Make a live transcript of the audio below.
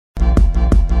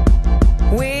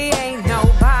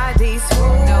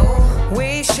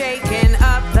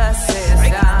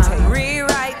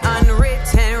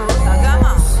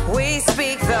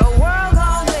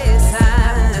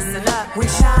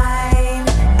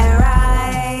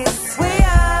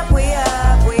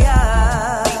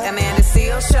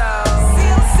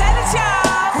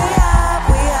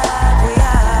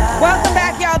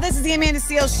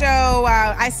Show.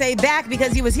 I say back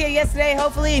because he was here yesterday,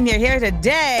 hopefully, and you're here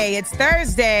today. It's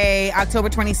Thursday, October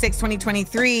 26,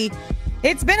 2023.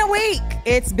 It's been a week.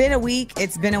 It's been a week.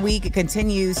 It's been a week. It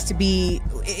continues to be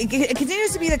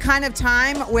the kind of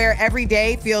time where every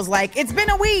day feels like it's been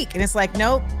a week. And it's like,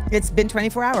 nope, it's been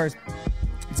 24 hours.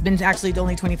 It's been actually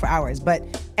only 24 hours. But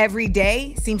every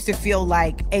day seems to feel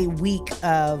like a week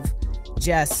of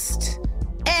just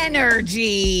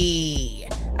energy.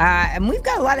 And we've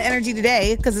got a lot of energy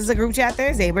today because it's a group chat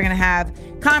Thursday. We're going to have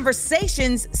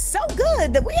conversations so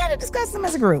good that we had to discuss them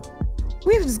as a group.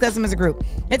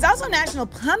 It's also National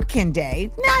Pumpkin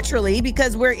Day, naturally,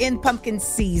 because we're in pumpkin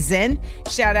season.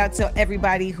 Shout out to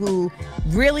everybody who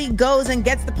really goes and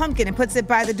gets the pumpkin and puts it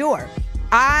by the door.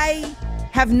 I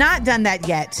have not done that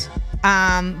yet.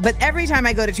 But every time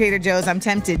I go to Trader Joe's, I'm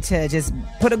tempted to just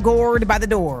put a gourd by the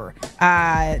door,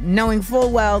 knowing full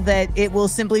well that it will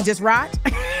simply just rot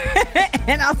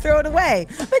and I'll throw it away.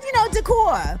 But,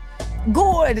 decor.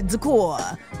 Gourd decor,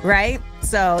 right?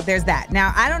 So there's that.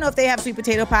 Now, I don't know if they have sweet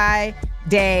potato pie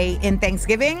day in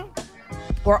Thanksgiving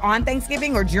or on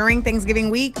Thanksgiving or during Thanksgiving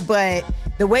week, but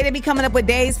the way they be coming up with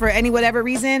days for any whatever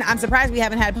reason, I'm surprised we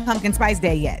haven't had pumpkin spice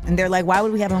day yet. And they're like, why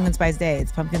would we have pumpkin spice day?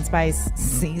 It's pumpkin spice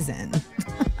season.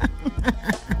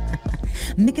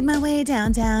 Making my way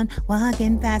downtown,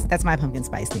 walking fast. That's my pumpkin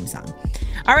spice theme song.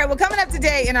 All right, well, coming up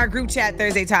today in our group chat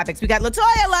Thursday topics, we got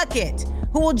Letoya Luckett,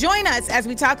 who will join us as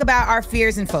we talk about our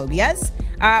fears and phobias.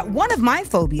 One of my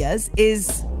phobias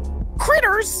is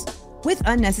critters with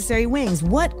unnecessary wings.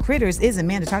 What critters is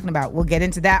Amanda talking about? We'll get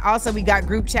into that. Also, we got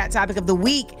group chat topic of the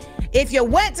week. If you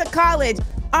went to college,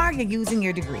 are you using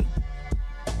your degree?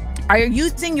 Are you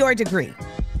using your degree?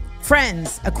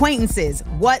 Friends, acquaintances,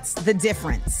 what's the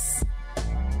difference?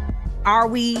 Are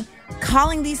we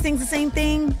calling these things the same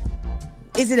thing?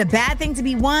 Is it a bad thing to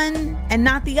be one and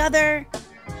not the other?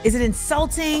 Is it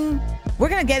insulting? We're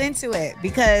going to get into it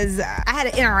because I had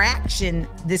an interaction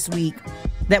this week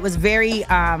that was very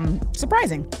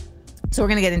surprising. So we're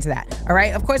going to get into that. All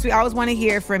right. Of course, we always want to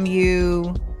hear from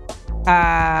you.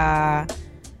 So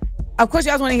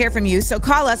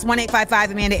call us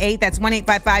 1-855-AMANDA-8. That's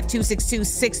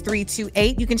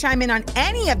 1-855-262-6328. You can chime in on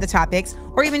any of the topics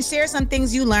or even share some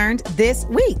things you learned this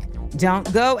week.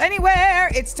 Don't go anywhere.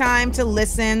 It's time to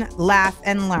listen, laugh,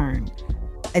 and learn.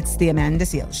 It's the Amanda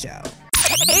Seales Show.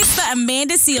 It's the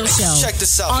Amanda Seales Show. Check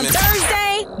this out, On man.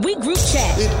 Thursday, we group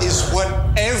chat. It is what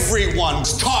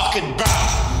everyone's talking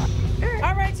about.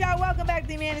 All right, y'all. Welcome back to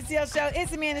the Amanda Seales Show.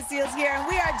 It's Amanda Seales here, and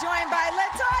we are joined by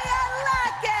Letoya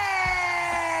Luckett.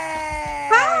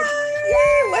 Hi,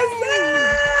 what's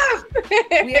up?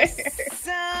 We are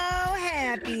so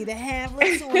happy to have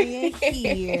Letoya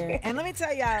here. And let me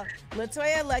tell y'all,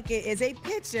 Letoya Luckett is a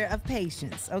picture of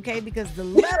patience, okay? Because the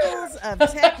levels of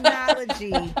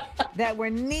technology that were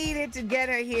needed to get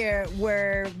her here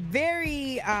were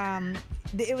very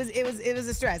it was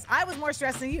a stress. I was more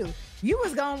stressed than you. You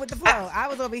was going with the flow. I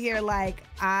was over here like,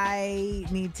 I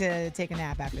need to take a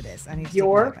nap after this. I need to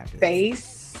Your take a nap after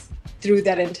face through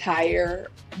that entire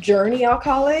journey, I'll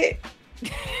call it.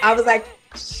 I was like,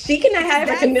 she cannot have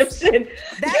a connection.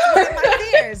 That's one of my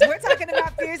fears. We're talking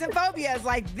about fears and phobias.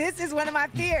 Like, this is one of my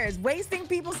fears. Wasting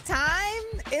people's time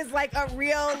is like a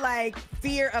real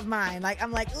fear of mine. Like,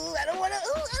 I'm like, I don't want to.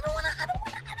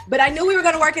 But I knew we were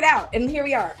going to work it out, and here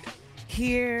we are.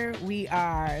 Here we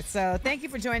are. So thank you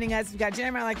for joining us. We've got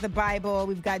Jeremiah Like the Bible.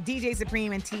 We've got DJ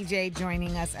Supreme and TJ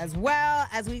joining us as well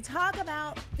as we talk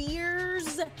about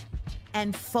fears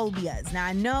and phobias. Now,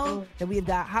 I know that we've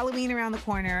got Halloween around the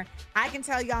corner. I can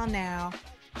tell y'all now,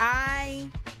 I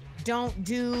don't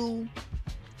do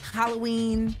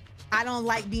Halloween. I don't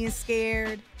like being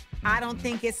scared. I don't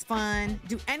think it's fun.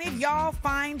 Do any of y'all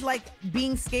find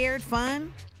being scared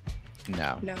fun?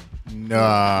 No.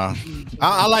 Nah.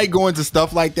 I like going to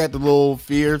stuff like that, the little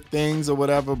fear things or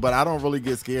whatever, but I don't really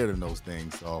get scared of those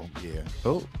things. So, yeah.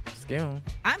 Oh, scare 'em.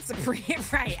 I'm supreme,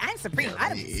 right? I'm supreme. I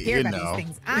don't get scared by these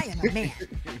things. I am a man.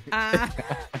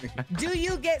 Do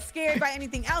you get scared by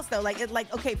anything else, though?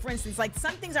 Okay, for instance,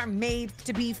 some things are made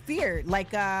to be feared.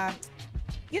 Like the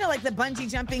bungee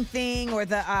jumping thing or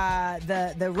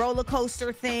the roller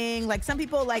coaster thing. Like some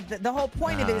people, the whole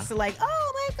point of it is to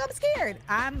I'm scared.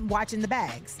 I'm watching the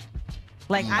bags.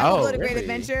 I will go to Great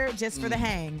Adventure just for the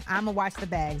hang. I'm gonna watch the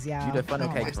bags, y'all. You the funnel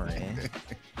cake friend.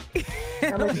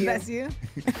 That's you.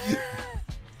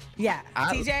 Yeah,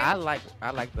 TJ. I like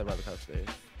the roller coasters.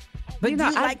 But do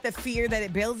you like the fear that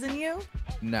it builds in you?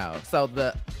 No. So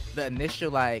the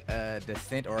initial like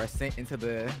descent or ascent into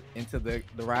the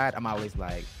ride, I'm always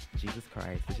like, Jesus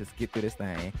Christ, let's just get through this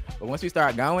thing. But once we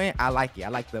start going, I like it. I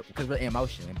like because we're in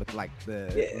emotion. But like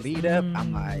the lead up,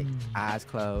 I'm like eyes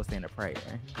closed and a prayer.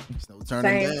 There's no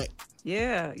turning back.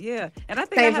 Yeah. And I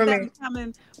think I have that in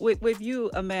common with you,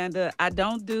 Amanda. I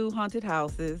don't do haunted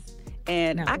houses,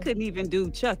 and I couldn't even do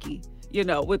Chucky.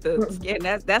 With the and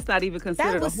that's not even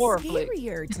considered a horror flick. That was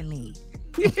scarier to me.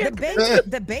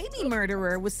 The baby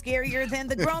murderer was scarier than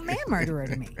the grown man murderer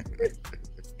to me.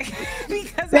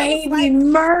 Because baby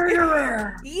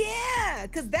murderer. Yeah,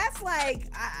 because that's like,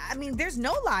 I mean, there's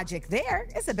no logic there.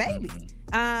 It's a baby.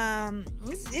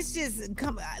 It's just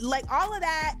like all of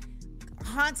that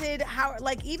haunted. How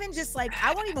like even just like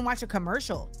I won't even watch a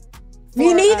commercial.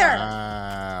 Me neither.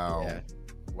 Wow. Yeah.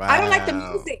 Wow. I don't like the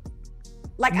music.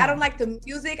 Like, I don't like the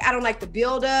music. I don't like the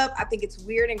build up. I think it's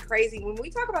weird and crazy. When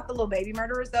we talk about the little baby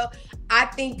murderers, though, I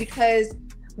think because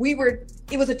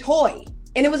it was a toy,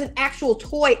 and it was an actual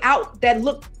toy out that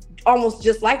looked almost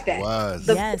just like that.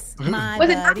 Yes, my was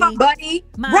buddy. It not my buddy?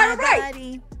 My right.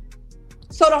 buddy.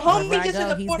 So the homie just in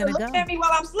the corner looking at me while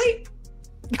I'm asleep.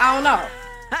 I don't know.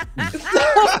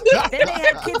 Then they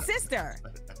have Kid Sister.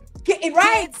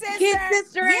 Right. Kid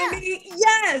Sister and me.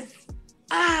 Yes.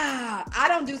 I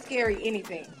don't do scary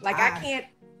anything. Like I can't.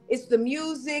 It's the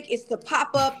music. It's the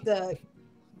pop up. The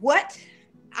what?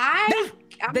 I'm the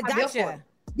not built for gotcha. it.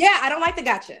 Yeah, I don't like the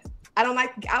gotcha. I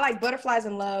like butterflies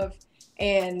in love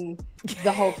and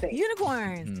the whole thing.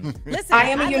 Unicorns. Listen,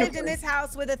 I lived in this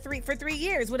house for 3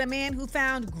 years with a man who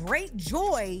found great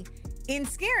joy in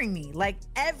scaring me. Like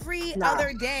every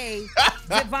other day,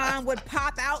 Devon would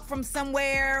pop out from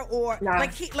somewhere, or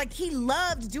like he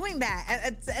loved doing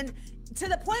that, and to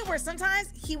the point where sometimes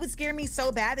he would scare me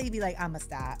so bad that he'd be like, "I'ma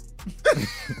stop."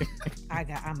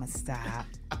 I'ma stop,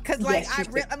 because like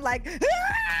I'm like,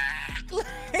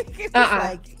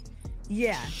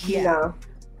 yeah. No.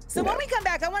 So when we come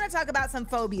back, I want to talk about some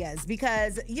phobias,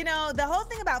 because the whole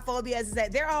thing about phobias is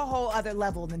that they're a whole other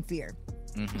level than fear.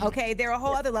 Mm-hmm. Okay, they're a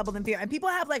whole other level than fear, and people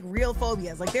have like real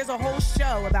phobias. Like there's a whole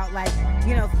show about like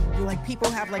like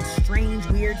people have like strange,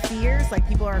 weird fears. Like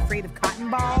people are afraid of cotton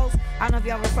balls. I don't know if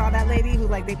y'all ever saw that lady who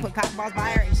like they put cotton balls by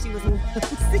her and she was losing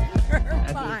her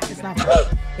mind. It's not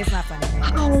funny. It's not funny.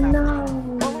 Man. Oh no.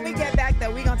 When we get back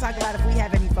though, we're gonna talk about if we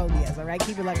have any phobias. All right,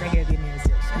 keep it locked right here at the Amanda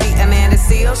Seal Show. The Amanda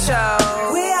Seal Show.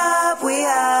 We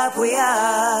up.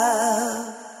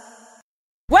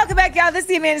 Welcome back, y'all. This is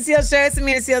the Amanda Seal Show. It's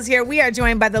Amanda Seals here. We are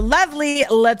joined by the lovely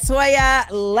Letoya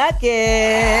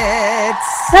Luckett.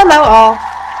 Hello, all.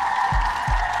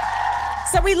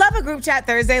 So we love a group chat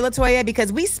Thursday, Letoya,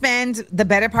 because we spend the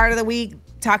better part of the week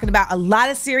talking about a lot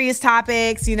of serious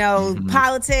topics,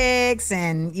 politics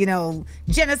and,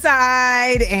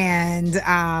 genocide and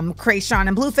Krayshawn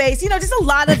and Blueface, just a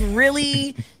lot of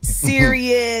really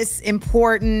serious,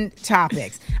 important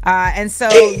topics. And so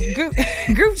group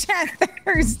chat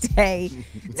Thursday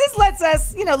just lets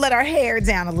us, let our hair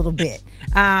down a little bit.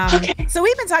 So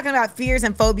we've been talking about fears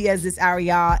and phobias this hour,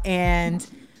 y'all. And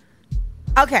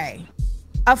okay,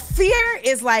 a fear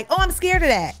is like, oh, I'm scared of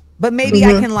that, but maybe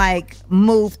I can like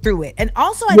move through it. And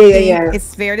also I think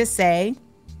it's fair to say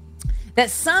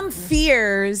that some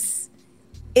fears,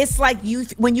 it's like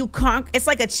when you conquer, it's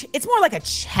more like a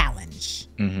challenge,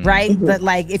 right? But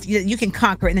like if you can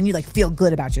conquer it and then you like feel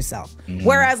good about yourself.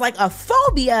 Whereas like a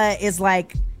phobia is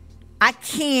like, I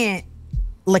can't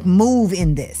like move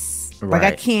in this. Right.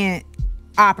 Like I can't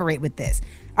operate with this.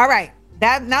 All right.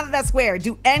 Now that that's square,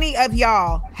 do any of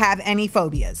y'all have any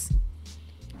phobias?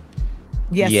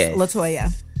 Yes.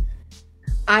 Letoya.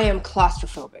 I am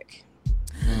claustrophobic.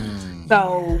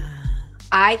 So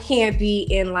I can't be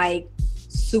in like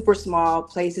super small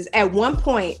places. At one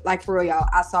point, like for real, y'all,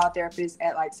 I saw a therapist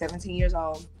at like 17 years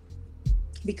old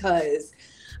because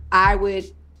I would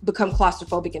become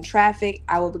claustrophobic in traffic.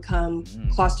 I would become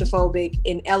claustrophobic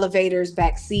in elevators,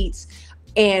 back seats.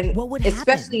 And what would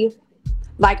especially happen?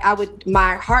 Like I would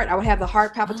have the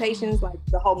heart palpitations like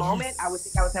the whole moment. I would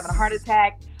think I was having a heart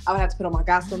attack. I would have to put on my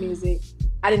gospel music.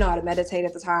 I didn't know how to meditate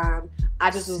at the time. I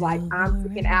just was like, I'm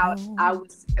freaking out.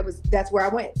 That's where I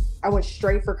went. I went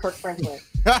straight for Kirk Franklin.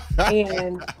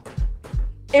 And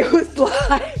it was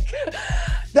like,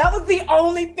 that was the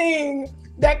only thing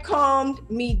that calmed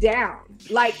me down.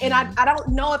 Like, and I don't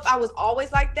know if I was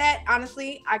always like that.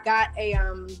 Honestly, I got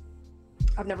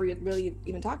I've never really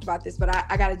even talked about this, but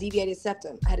I got a deviated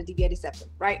septum. I had a deviated septum,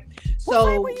 right? So what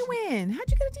fight were you in? How'd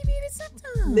you get a deviated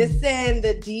septum? Listen,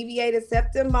 the deviated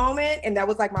septum moment, and that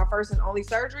was like my first and only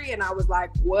surgery, and I was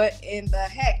like, what in the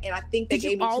heck? And I think they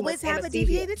gave me too much anesthesia. Did you always have a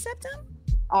deviated septum?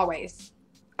 Always.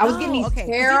 I was getting these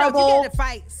terrible. If you get in a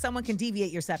fight, someone can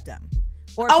deviate your septum.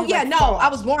 Or oh yeah, no, fall. I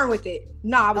was born with it.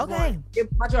 No, I was born.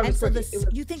 My jaw was crooked.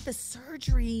 You think the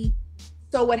surgery?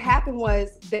 So what happened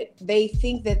was that they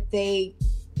think that they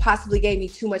possibly gave me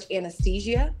too much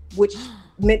anesthesia, which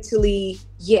mentally,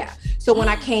 yeah. So when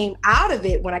I came out of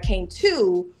it, when I came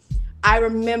to, I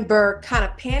remember kind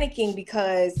of panicking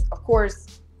because, of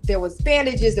course, there was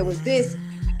bandages, there was this,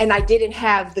 and I didn't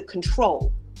have the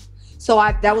control. So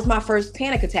that was my first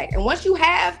panic attack. And once you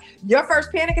have your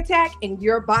first panic attack and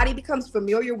your body becomes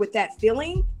familiar with that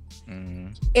feeling,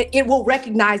 it will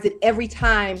recognize it every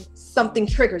time something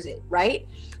triggers it, right?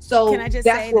 So can I just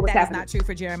say that is not true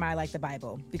for Jeremiah like the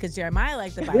Bible? Because Jeremiah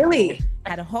like the Bible really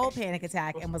had a whole panic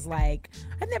attack and was like,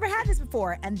 I've never had this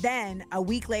before. And then a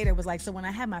week later was like, so when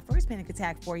I had my first panic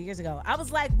attack 4 years ago, I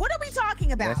was like, what are we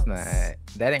talking about? That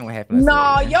ain't what happened.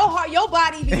 No, your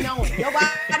body be knowing. Your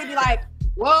body be like,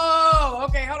 whoa,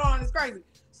 okay, hold on, it's crazy.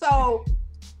 So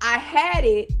I had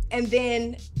it, and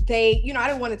then they, I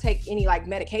didn't want to take any like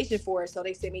medication for it, so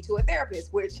they sent me to a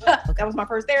therapist, which that was my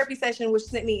first therapy session, which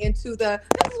sent me into this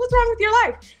is what's wrong with your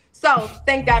life. So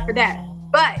thank God for that.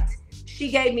 But she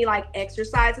gave me like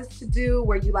exercises to do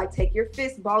where you like take your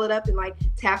fist, ball it up, and like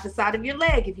tap the side of your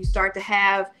leg if you start to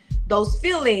have those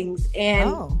feelings.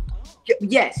 And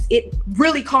yes, it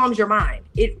really calms your mind.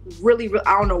 It really,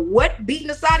 I don't know what beating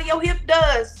the side of your hip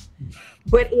does,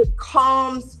 but it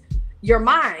calms your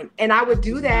mind. And I would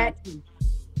do that.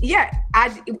 Yeah,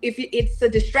 it's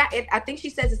a I think she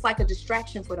says it's like a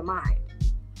distraction for the mind.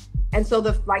 And so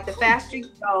the faster you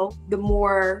go, the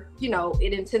more,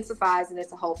 it intensifies, and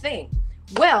it's a whole thing.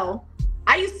 Well,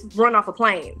 I used to run off of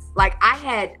planes. Like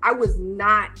I was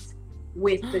not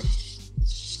with the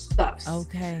stuff.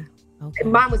 Okay.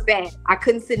 Mine was bad. I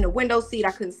couldn't sit in the window seat.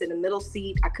 I couldn't sit in the middle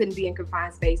seat. I couldn't be in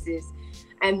confined spaces.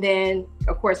 And then,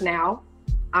 of course, now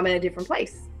I'm in a different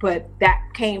place. But that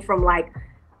came from like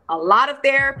a lot of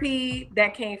therapy.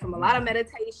 That came from a lot of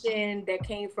meditation. That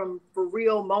came from for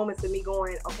real moments of me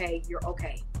going, okay, you're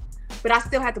okay. But I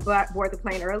still had to board the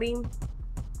plane early.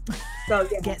 So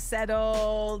yeah. Get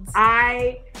settled.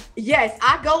 I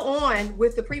go on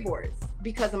with the pre-boards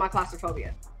because of my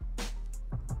claustrophobia.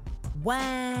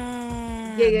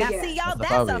 Wow. Yeah. Now, see, y'all,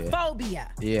 that's a phobia.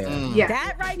 Yeah.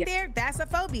 That right there, that's a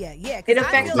phobia. Yeah. It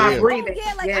affects my breathing.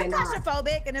 I'm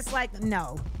claustrophobic, and it's like,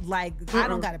 no, like, I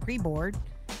don't got a pre-board.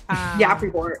 I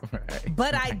pre-board. Right.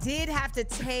 But I did have to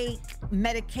take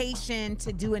medication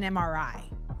to do an MRI.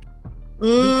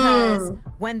 Because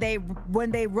when they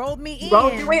rolled me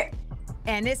in,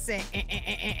 and it said,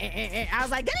 I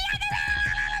was like,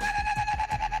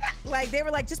 like they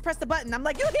were like, just press the button. I'm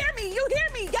like, you hear me,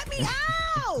 get me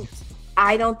out.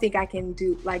 I don't think I can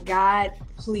do, like, God,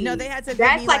 please. No, they had to.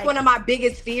 That's like one of my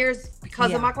biggest fears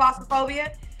because of my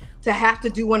claustrophobia, to have to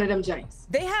do one of them joints.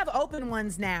 They have open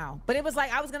ones now, but it was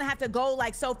like I was gonna have to go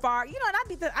like so far, and I'm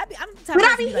the type of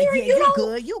person like,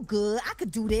 yeah, you good, I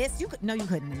could do this. No, you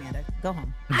couldn't, Amanda. Go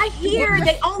home. I hear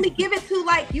they only give it to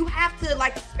like, you have to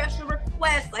like special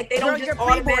request, like they don't just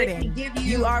automatically give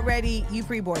you. You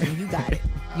pre-boarding. You got it.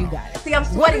 You got it. See, I'm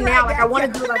sweating now. Like I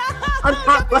want to do like.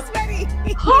 Don't be sweaty.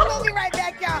 We'll be right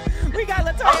back, y'all. We got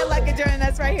Letoya Luckett joining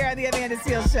us right here on the Amanda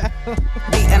Seales Show.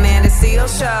 The Amanda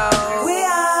Seales Show. We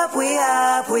up.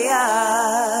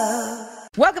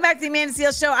 Welcome back to the Amanda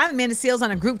Seales Show. I'm Amanda Seales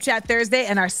on a group chat Thursday,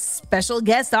 and our special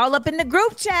guest all up in the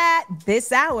group chat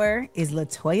this hour is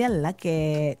Letoya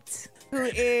Luckett, who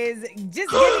is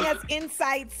just giving us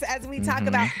insights as we talk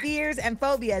about fears and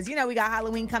phobias. We got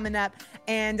Halloween coming up,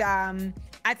 and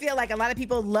I feel like a lot of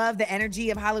people love the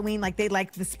energy of Halloween, like they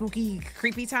like the spooky,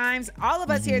 creepy times. All of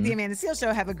us here at the Amanda Seales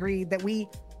Show have agreed that we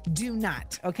do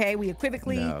not, okay? We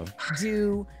equivocally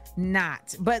do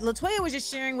not. But Letoya was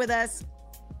just sharing with us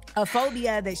a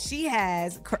phobia that she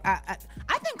has. I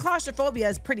think claustrophobia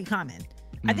is pretty common.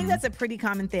 I think that's a pretty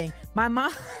common thing. My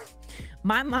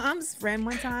mom's friend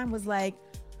one time was like,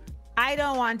 I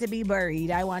don't want to be buried.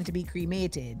 I want to be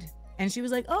cremated. And she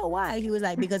was like, oh, why? He was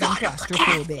like, because I'm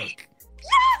claustrophobic.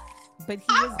 But he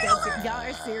was dead. Y'all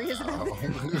are serious about this?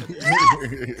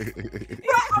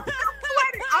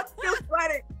 I'm still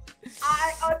sweating.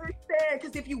 I understand,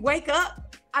 because if you wake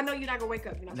up, I know you're not gonna wake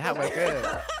up. You're not wake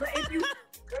up. But if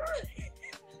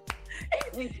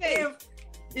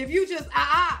you just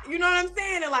you know what I'm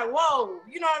saying, and like, whoa,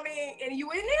 you know what I mean, and you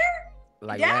in there,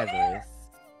 like Lazarus,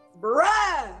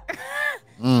 bruh.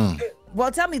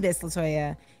 Well, tell me this,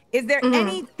 Letoya. Is there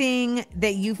anything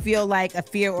that you feel like a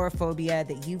fear or a phobia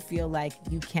that you feel like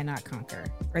you cannot conquer,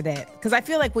 or that, because I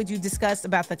feel like what you discussed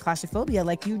about the claustrophobia,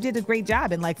 like you did a great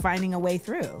job in like finding a way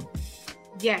through.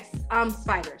 Yes,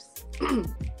 spiders. I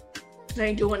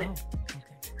ain't doing it.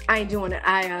 Okay. I ain't doing it.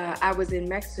 I was in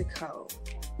Mexico,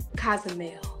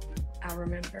 Cozumel, I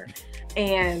remember.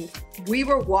 And we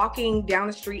were walking down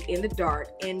the street in the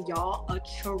dark, and y'all, a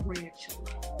tarantula.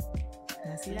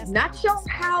 That's not your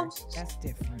house. That's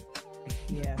different.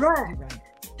 Yeah. Bruh, right.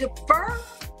 the fur,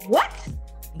 what?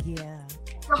 Yeah.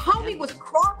 The homie was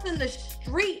crossing the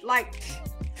street, like,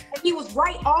 and he was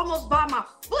right almost by my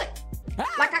foot.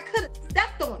 Like, I could have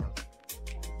stepped on him.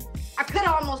 I could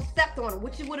have almost stepped on him,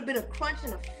 which it would have been a crunch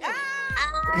and a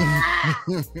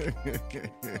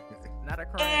Not a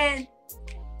crunch. And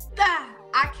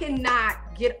I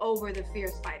cannot get over the fear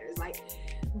of spiders. Like,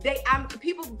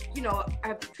 people, you know,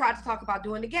 I've tried to talk about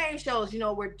doing the game shows, you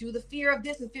know, where do the fear of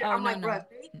this and fear. I'm like, bro, if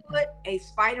they put a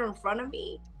spider in front of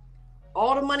me,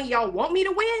 all the money y'all want me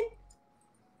to win,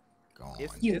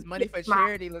 it's money for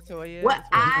charity, Letoya. What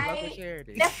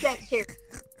charity. That's that charity.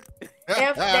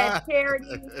 F that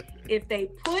charity. If they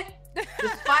put the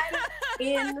spider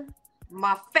in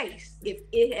my face, if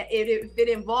it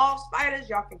involves spiders,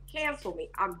 y'all can cancel me.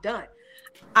 I'm done.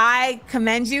 I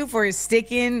commend you for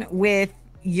sticking with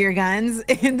your guns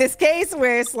in this case,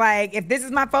 where it's like, if this is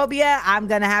my phobia, I'm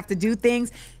gonna have to do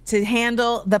things to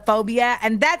handle the phobia.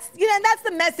 And that's, you know, that's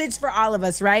the message for all of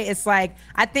us, right? It's like,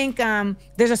 I think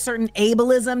there's a certain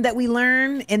ableism that we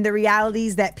learn in the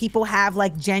realities that people have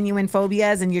like genuine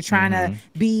phobias, and you're trying to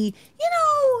be, you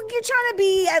know, you're trying to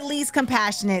be at least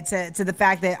compassionate to the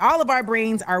fact that all of our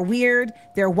brains are weird.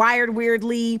 They're wired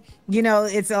weirdly, you know,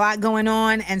 it's a lot going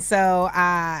on. And so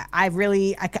I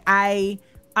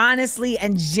honestly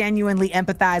and genuinely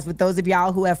empathize with those of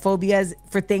y'all who have phobias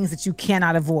for things that you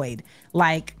cannot avoid.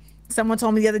 Like, someone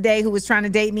told me the other day who was trying to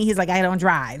date me, he's like, I don't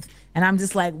drive. And I'm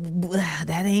just like,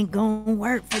 that ain't gonna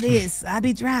work for this. I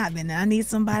be driving. I need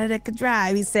somebody that could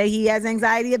drive. He said he has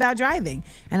anxiety about driving.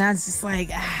 And I was just like,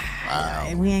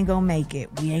 we ain't gonna make it.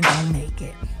 We ain't gonna make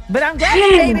it. But I'm glad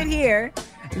you made it here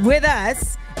with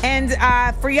us. And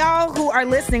for y'all who are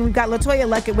listening, we've got Letoya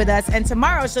Luckett with us. And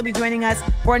tomorrow she'll be joining us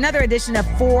for another edition of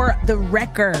For the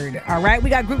Record. All right. We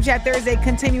got Group Chat Thursday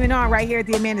continuing on right here at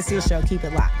the Amanda Seales Show. Keep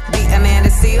it locked. The Amanda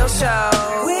Seales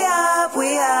Show. We up,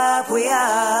 we up, we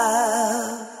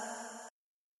up.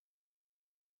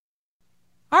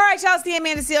 All right, y'all, it's the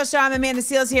Amanda Seales Show. I'm Amanda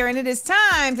Seales here, and it is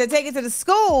time to take it to the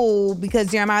school because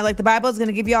Jeremiah, like the Bible, is going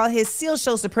to give you all his Seales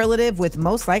Show superlative with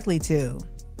most likely to.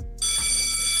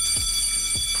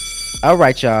 All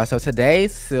right, y'all. So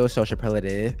today's Seales Show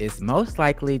superlative is most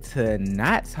likely to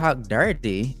not talk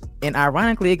dirty. And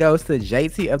ironically, it goes to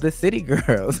JT of the City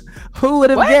Girls. Who would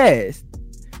have guessed?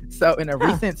 So in a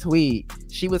recent tweet,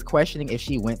 she was questioning if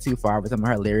she went too far with some of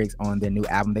her lyrics on the new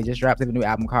album. They just dropped a new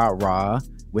album called Raw,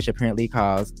 which apparently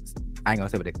calls, I ain't gonna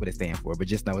say what it stands for, but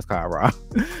just know it's called Raw.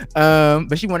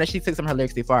 But she took some of her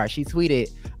lyrics too far. She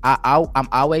tweeted, I'm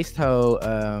always told,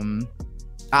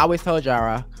 I always told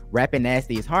y'all, rapping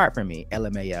nasty is hard for me,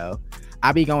 LMAO.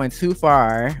 I be going too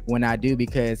far when I do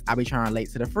because I be trying to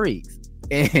relate to the freaks.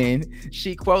 And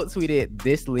she quote tweeted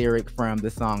this lyric from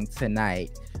the song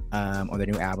Tonight on the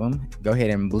new album. Go ahead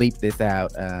and bleep this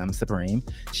out, Supreme.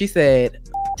 She said,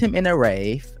 him in a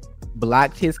rave,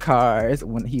 blocked his cars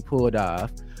when he pulled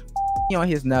off, on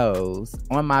his nose,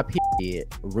 on my period,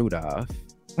 Rudolph.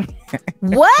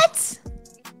 What?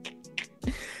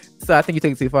 So I think you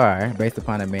took it too far based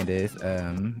upon Amanda's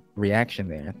reaction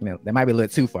there. You know, that might be a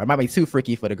little too far. It might be too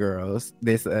freaky for the girls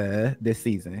this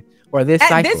season or this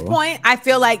cycle. At this point, I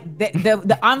feel like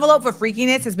the envelope for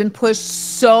freakiness has been pushed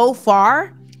so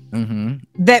far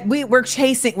that we're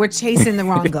chasing the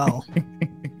wrong goal.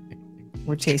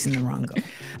 We're chasing the wrong goal.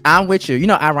 I'm with you. You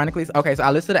know, ironically, okay, so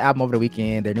I listened to the album over the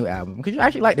weekend, their new album, because you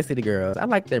actually like the City Girls. I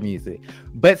like their music.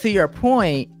 But to your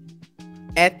point,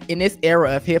 in this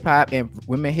era of hip hop and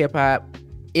women hip hop,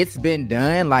 it's been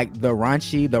done like the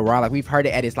raunchy, the raw. Like we've heard it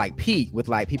at its like peak with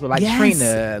like people like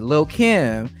Trina, Lil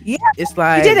Kim. Yeah, it's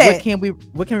like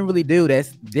what can we really do that's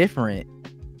different?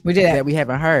 We did that we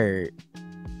haven't heard,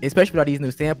 especially with all these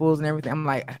new samples and everything. I'm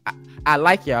like, I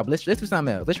like y'all, but let's do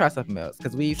something else. Let's try something else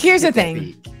because we. Here's the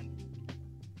thing.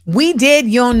 We did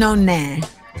You Don't Know Nah.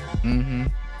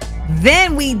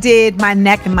 Then we did My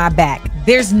Neck and My Back.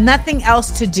 There's nothing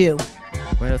else to do.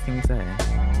 What else can we say?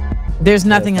 There's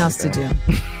nothing else to do.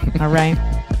 All right.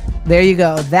 There you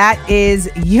go. That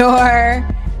is your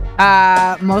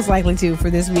most likely to for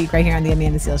this week right here on the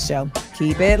Amanda Seales Show.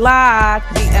 Keep it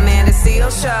locked. The Amanda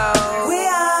Seales Show. We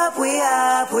up, we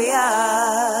up, we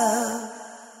up.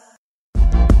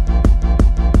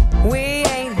 We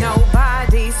ain't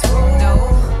nobody's fool.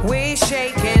 No. We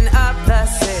shaking up the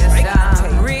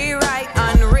system. Rewrite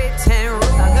unwritten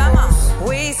rules.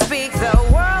 We speak the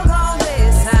world.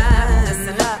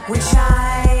 We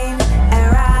shine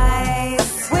and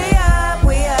rise. We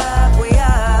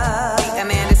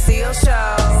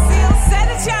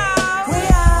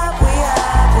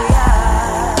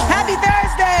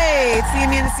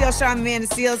Seals Show. I'm Amanda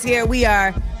Seals here. We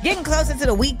are getting closer to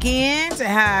the weekend, to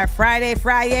have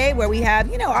Friday, where we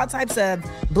have, all types of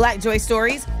Black Joy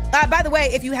stories. By the way,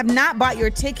 if you have not bought your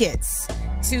tickets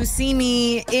to see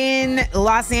me in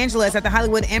Los Angeles at the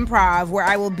Hollywood Improv, where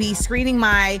I will be screening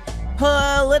my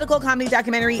political comedy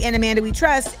documentary In Amanda We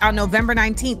Trust on November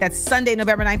 19th. That's Sunday,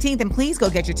 November 19th. And please go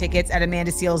get your tickets at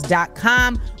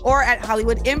amandaseals.com or at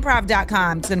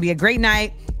hollywoodimprov.com. It's going to be a great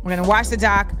night. We're going to watch the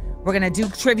doc. We're going to do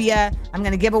trivia. I'm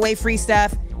going to give away free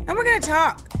stuff. And we're going to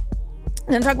talk.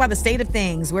 We're going to talk about the state of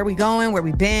things, where we going, where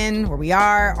we've been, where we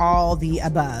are, all the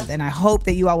above. And I hope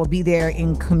that you all will be there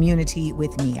in community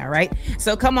with me, all right?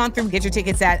 So come on through, get your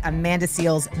tickets at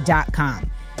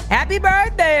amandaseals.com. Happy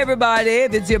birthday, everybody,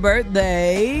 if it's your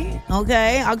birthday.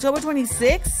 Okay, October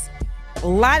 26th. A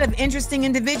lot of interesting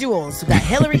individuals. We got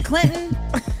Hillary Clinton,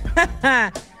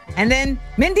 and then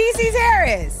MENDEECEE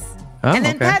Harris. And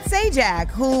then Pat Sajak,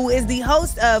 who is the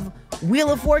host of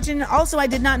Wheel of Fortune. Also, I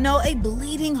did not know, a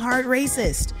bleeding heart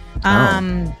racist.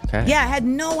 Yeah, I had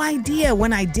no idea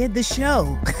when I did the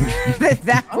show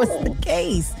that was the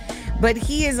case. But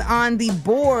he is on the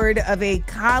board of a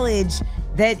college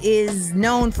that is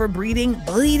known for breeding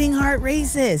bleeding heart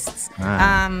racists.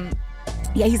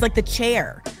 Yeah, he's like the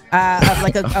chair of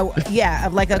like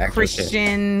a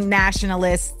Christian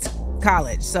nationalist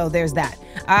college. So there's that.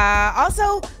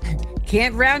 Also,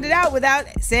 can't round it out without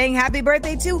saying happy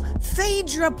birthday to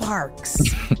Phaedra Parks.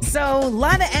 So a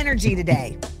lot of energy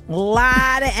today. A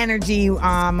lot of energy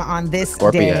on this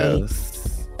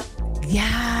Scorpios. Day.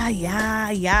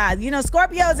 Yeah.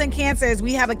 Scorpios and Cancers,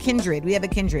 we have a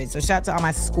kindred. So shout out to all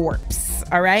my Scorps.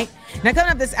 All right. Now,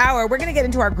 coming up this hour, we're going to get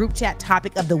into our group chat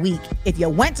topic of the week. If you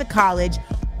went to college,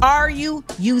 are you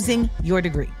using your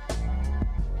degree?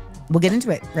 We'll get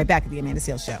into it right back at the Amanda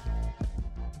Seals Show.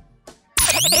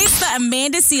 It's the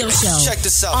Amanda Seals Show. Check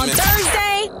this out, On man.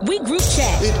 Thursday, we group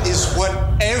chat. It is what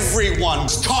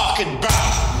everyone's talking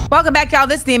about. Welcome back, y'all.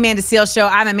 This is the Amanda Seals Show.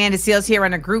 I'm Amanda Seals here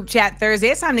on a group chat Thursday.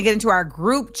 It's time to get into our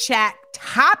group chat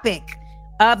topic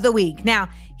of the week. Now,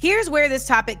 here's where this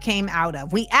topic came out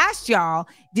of. We asked y'all,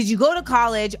 did you go to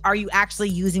college? Are you actually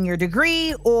using your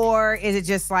degree? Or is it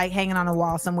just like hanging on a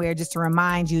wall somewhere just to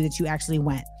remind you that you actually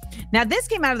went? Now, this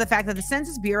came out of the fact that the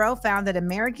Census Bureau found that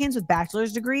Americans with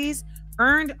bachelor's degrees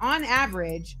earned on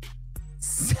average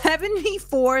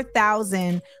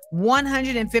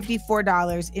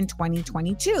 $74,154 in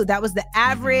 2022. That was the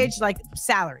average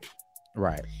salary.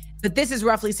 Right. But this is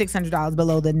roughly $600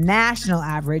 below the national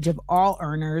average of all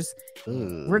earners,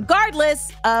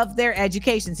 regardless of their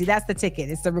education. See, that's the ticket.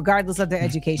 It's the regardless of their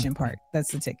education part.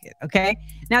 That's the ticket. Okay.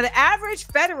 Now, the average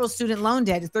federal student loan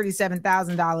debt is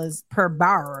 $37,000 per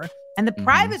borrower, and the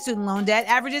private student loan debt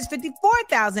averages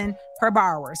 $54,000 per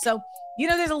borrower. So,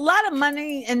 there's a lot of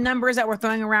money and numbers that we're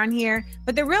throwing around here,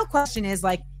 but the real question is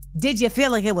did you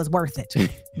feel like it was worth it?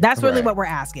 That's really what we're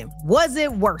asking. Was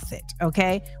it worth it?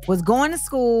 Okay. Was going to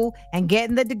school and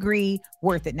getting the degree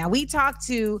worth it? Now, we talked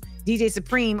to DJ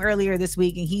Supreme earlier this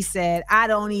week, and he said, I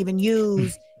don't even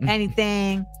use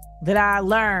anything that I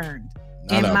learned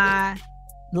in my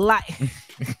life.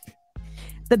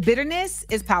 The bitterness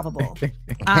is palpable.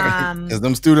 Because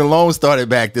them student loans started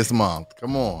back this month.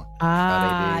 Come on.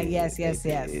 Yes.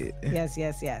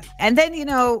 And then,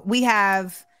 we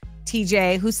have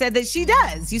TJ, who said that she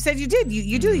does. You said you did.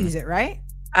 You do use it, right?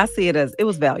 I see it as it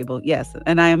was valuable, yes,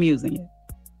 and I am using it.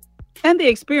 And the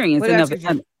experience in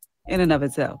and of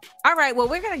itself. All right, well,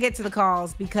 we're going to get to the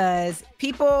calls because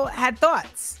people had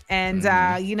thoughts. And,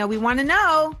 we want to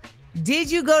know,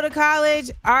 did you go to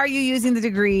college? Are you using the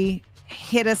degree?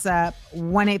 Hit us up,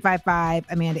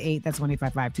 1-855-AMANDA-8. That's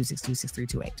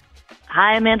 1-855-262-6328.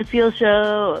 Hi, Amanda Seals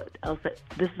Show.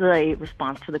 This is a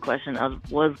response to the question of,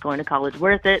 was going to college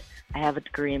worth it? I have a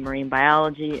degree in marine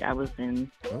biology. I was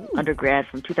in undergrad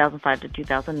from 2005 to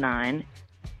 2009.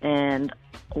 And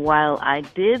while I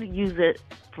did use it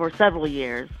for several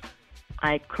years,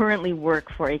 I currently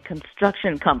work for a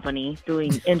construction company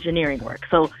doing engineering work.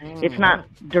 So it's not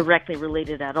directly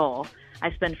related at all. I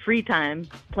spend free time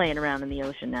playing around in the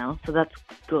ocean now, so that's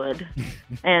good.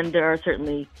 And there are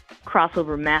certainly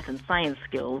crossover math and science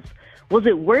skills. Was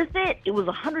it worth it? It was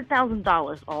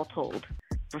 $100,000 all told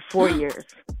for 4 years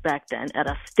back then at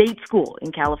a state school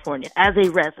in California as a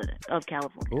resident of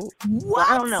California. What?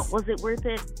 So I don't know. Was it worth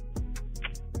it?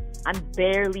 I'm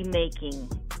barely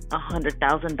making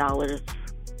 $100,000,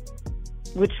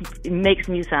 which makes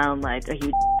me sound like a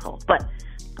huge asshole. But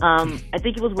I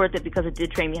think it was worth it because it did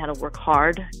train me how to work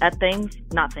hard at things.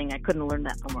 Not saying I couldn't learn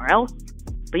that somewhere else.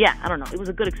 But yeah, I don't know. It was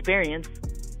a good experience,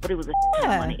 but it was a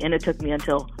ton of money. And it took me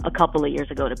until a couple of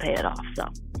years ago to pay it off. So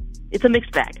it's a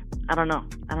mixed bag. I don't know.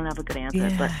 I don't have a good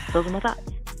answer, but those are my thoughts.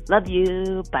 Love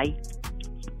you. Bye.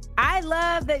 I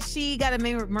love that she got a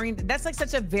marine. That's like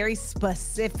such a very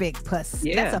specific. That's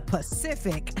a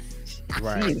Pacific.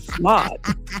 Right. She's smart.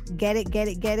 Get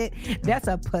it. That's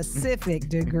a Pacific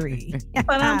degree.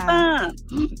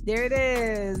 There it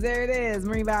is.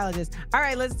 Marine biologist. All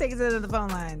right, let's take it to the phone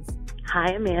lines.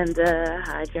 Hi, Amanda.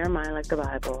 Hi, Jeremiah, like the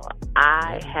Bible.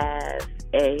 I have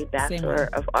a Bachelor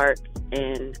of Arts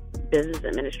in Business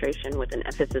Administration with an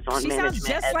emphasis on management. She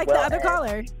sounds just like the other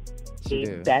caller. A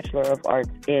Bachelor of Arts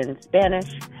in Spanish.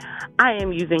 I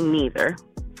am using neither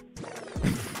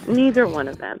one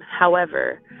of them.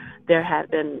 However, there have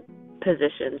been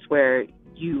positions where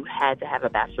you had to have a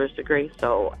bachelor's degree,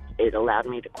 so it allowed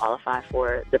me to qualify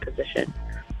for the position.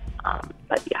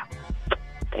 But yeah,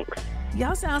 thanks.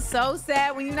 Y'all sound so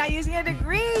sad when you're not using your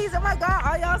degrees. Oh my God,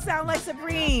 all y'all sound like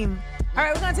Supreme. All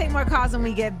right, we're gonna take more calls when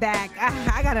we get back.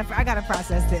 I gotta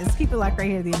process this. Keep it locked right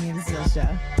here, the Amanda Seales Show.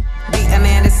 The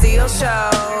Amanda Seales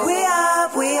Show. We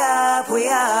up.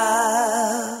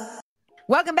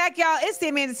 Welcome back, y'all. It's the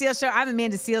Amanda Seales Show. I'm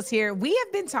Amanda Seales here. We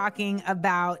have been talking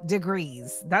about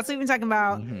degrees. That's what we've been talking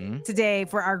about today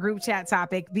for our group chat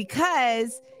topic,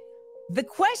 because the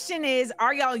question is,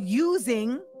 are y'all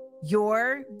using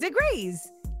your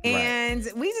degrees? And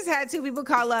we just had two people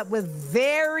call up with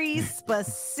very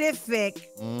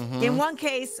specific, in one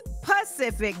case,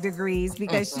 Pacific degrees,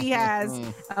 because she has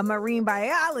a marine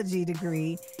biology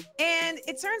degree. And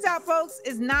it turns out folks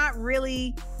is not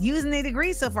really using their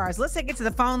degree so far. So let's take it to the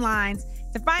phone lines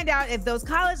to find out if those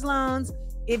college loans,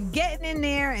 if getting in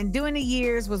there and doing the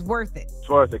years was worth it. As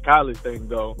far as the college thing,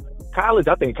 though,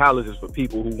 I think college is for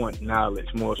people who want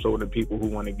knowledge more so than people who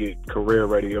want to get career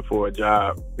ready or for a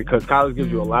job, because college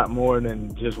gives you a lot more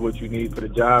than just what you need for the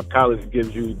job. College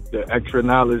gives you the extra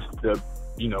knowledge to,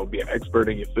 be an expert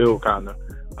in your field, kind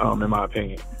of, in my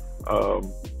opinion.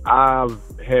 I've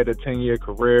had a 10-year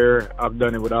career. I've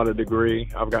done it without a degree.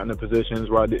 I've gotten to positions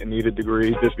where I didn't need a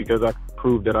degree just because I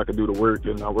proved that I could do the work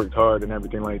and I worked hard and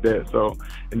everything like that. So,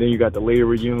 and then you got the labor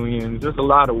reunions. There's a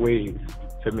lot of ways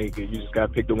to make it. You just got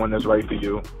to pick the one that's right for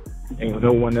you. Ain't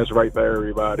no one that's right for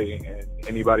everybody, and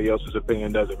anybody else's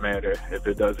opinion doesn't matter if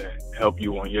it doesn't help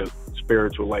you on your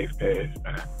spiritual life path,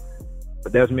 man.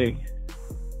 But that's me.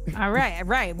 All right.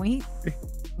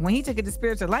 When he took it to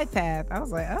spiritual life path, I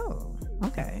was like, oh,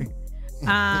 okay.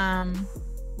 Yeah,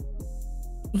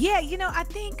 I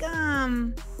think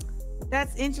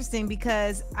that's interesting,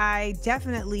 because I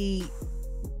definitely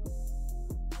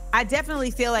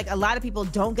feel like a lot of people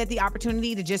don't get the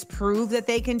opportunity to just prove that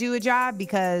they can do a job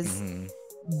because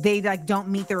they don't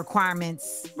meet the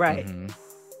requirements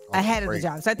ahead of the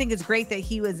job. So I think it's great that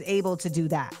he was able to do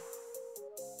that.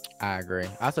 I agree.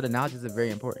 Also, the knowledge is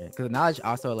very important, because knowledge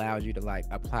also allows you to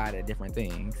apply to different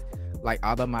things.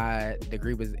 Although my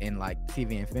degree was in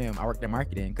TV and film, I worked in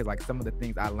marketing, because some of the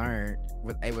things I learned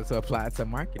was able to apply to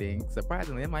marketing.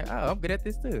 Surprisingly, I'm I'm good at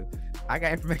this too. I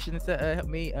got information to help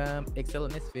me excel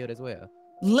in this field as well.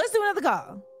 Let's do another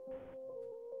call.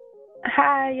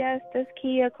 Hi, yes, this is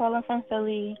Kia calling from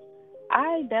Philly.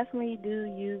 I definitely do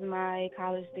use my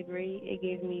college degree. It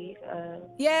gave me a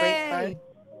great start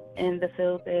in the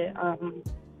field that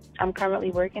I'm currently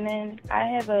working in. I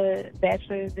have a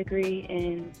bachelor's degree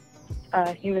in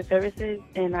human services,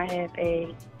 and I have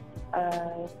a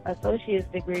associate's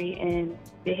degree in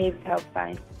behavioral health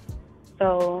science.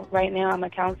 So right now I'm a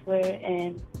counselor,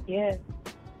 and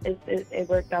it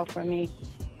worked out for me.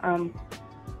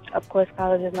 Of course,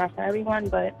 college is not for everyone,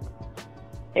 but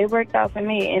it worked out for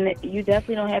me. And you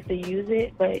definitely don't have to use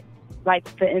it, but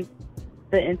the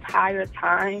entire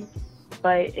time.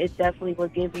 But it definitely will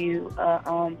give you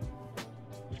a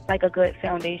good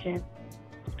foundation,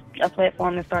 a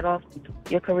platform to start off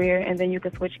your career, and then you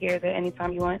can switch gears at any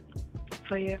time you want.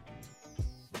 So yeah,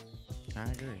 I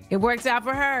agree. It worked out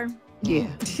for her. Yeah.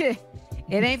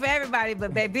 It ain't for everybody,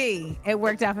 but baby, it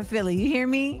worked out for Philly. You hear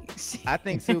me? I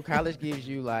think too, college gives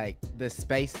you the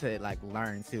space to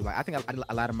learn too. I think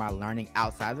a lot of my learning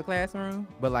outside the classroom,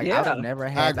 but I would have never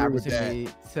had the opportunity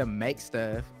to make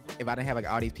stuff if I didn't have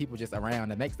all these people just around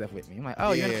to make stuff with me. I'm like,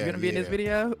 oh, you're gonna be in this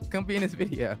video? Come be in this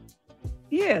video.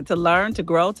 Yeah, to learn, to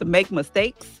grow, to make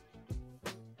mistakes.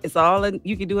 It's all in.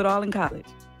 You can do it all in college.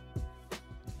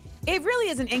 It really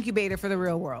is an incubator for the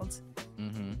real world,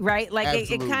 right?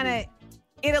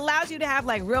 It allows you to have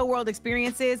real world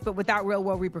experiences, but without real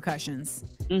world repercussions.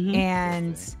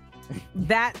 And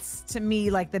that's, to me,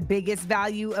 the biggest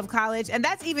value of college. And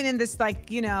that's even in this,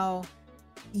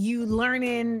 you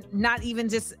learning not even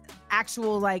just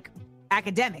actual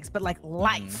academics, but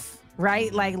life.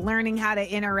 right? Like learning how to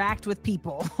interact with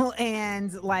people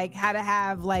and like how to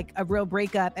have like a real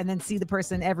breakup and then see the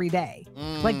person every day.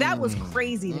 Like that was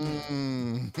crazy to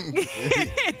me.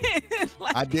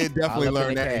 I did definitely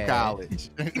learn that in college.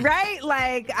 Right?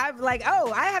 Like I'm like,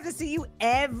 oh, I have to see you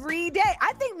every day.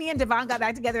 I think me and Devon got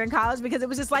back together in college because it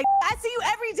was just like, I see you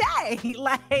every day.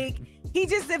 Like he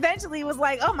just eventually was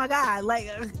like, oh my God, like,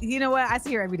 you know what? I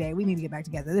see her every day. We need to get back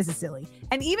together. This is silly.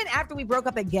 And even after we broke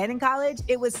up again in college,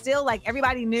 it was still like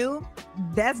everybody knew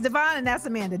that's Devon and that's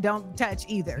Amanda. Don't touch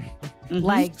either.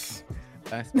 Like,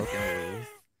 that's okay.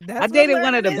 I dated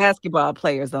one of the basketball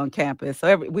players on campus.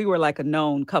 So we were like a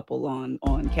known couple on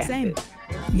campus. Same.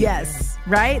 Yes,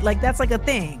 right? Like that's like a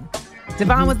thing.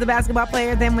 Devon was the basketball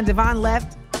player. Then when Devon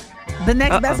left, the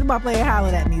next basketball player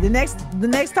hollered at me. The next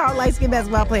tall, light-skinned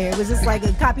basketball player. It was just like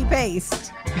a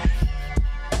copy-paste.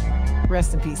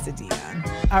 Rest in peace to Dion.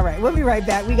 All right, we'll be right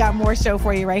back. We got more show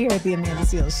for you right here at the Amanda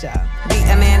Seales Show.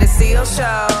 The Amanda Seales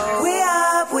Show. We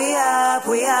up, we up,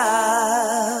 we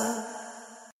up.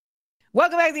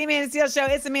 Welcome back to the Amanda Seales Show.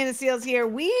 It's Amanda Seales here.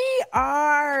 We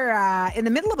are in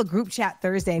the middle of a group chat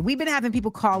Thursday. We've been having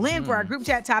people call in for our group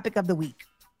chat topic of the week.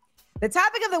 The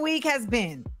topic of the week has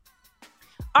been,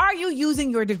 are you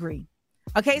using your degree?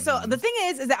 Okay, so the thing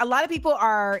is that a lot of people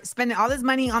are spending all this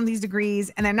money on these degrees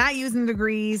and they're not using the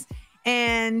degrees.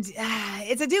 And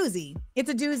it's a doozy. It's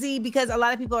a doozy because a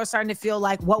lot of people are starting to feel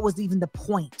like, what was even the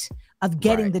point of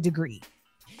getting the degree?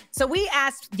 So we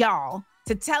asked y'all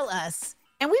to tell us,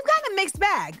 and we've gotten a mixed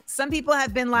bag. Some people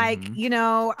have been like, you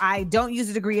know, I don't use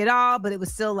a degree at all, but it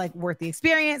was still like worth the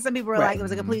experience. Some people were like, it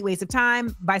was a complete waste of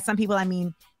time. By some people, I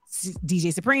mean,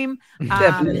 DJ Supreme.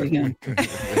 Definitely.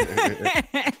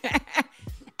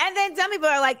 And then some people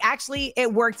are like, actually,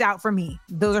 it worked out for me.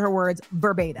 Those are her words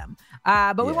verbatim.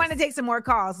 But we want to take some more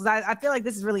calls because I feel like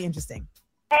this is really interesting.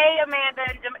 Hey, Amanda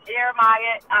and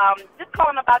Jeremiah. Just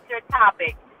calling about your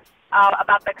topic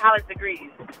about the college degrees.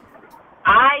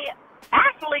 I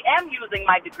actually am using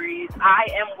my degrees. I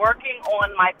am working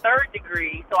on my third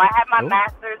degree. So I have my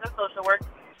master's in social work.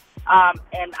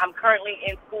 And I'm currently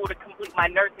in school to complete my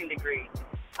nursing degree.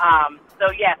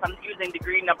 So yes, I'm using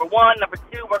degree number 1, number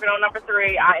 2, working on number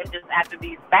 3. I am just after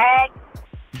these bags.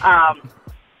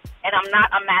 And I'm not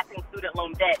amassing student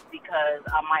loan debt because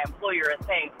my employer is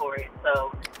paying for it.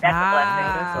 So that's a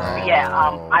blessing. But yeah,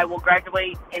 I will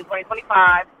graduate in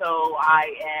 2025. So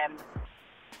I am,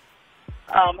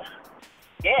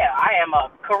 I am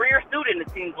a career student, it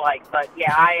seems like. But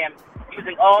yeah, I am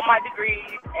using all my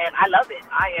degrees, and I love it.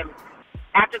 I am,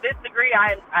 after this degree,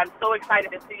 I'm so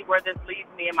excited to see where this leads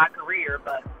me in my career.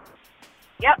 But,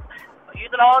 yep, I'm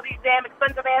using all these damn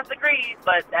expensive-ass degrees,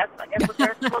 but that's, I guess, what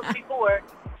they're supposed to be for.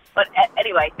 But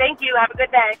anyway, thank you. Have a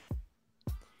good day.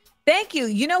 Thank you.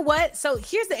 You know what? So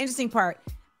here's the interesting part.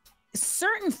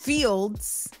 Certain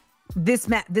fields, this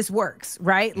works,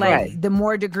 right? Like the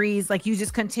more degrees, like you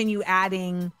just continue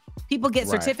adding. People get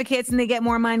certificates and they get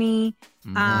more money.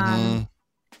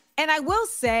 And I will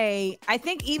say, I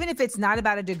think even if it's not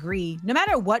about a degree, no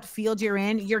matter what field you're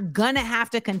in, you're going to have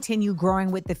to continue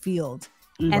growing with the field.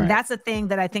 And that's a thing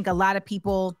that I think a lot of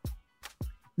people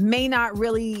may not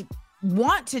really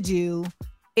want to do.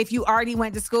 If you already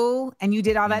went to school and you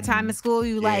did all that time in school,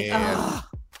 you like, oh,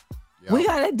 we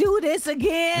got to do this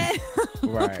again.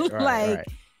 That's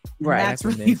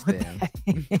really what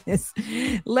that is.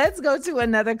 Let's go to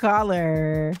another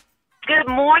caller. Good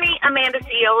morning, Amanda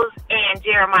Seales and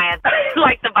Jeremiah,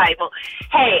 like the Bible.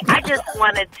 Hey, I just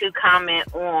wanted to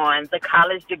comment on the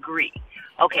college degree.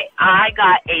 Okay, I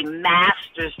got a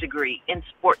master's degree in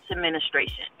sports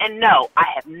administration. And no, I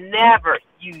have never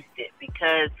used it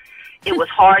because it was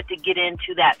hard to get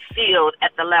into that field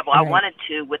at the level I wanted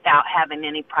to without having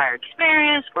any prior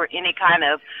experience or any kind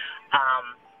of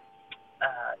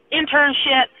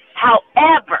internship.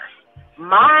 However,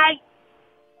 my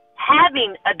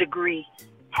having a degree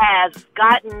has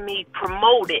gotten me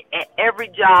promoted at every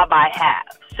job I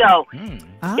have. So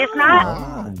it's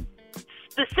not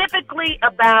specifically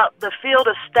about the field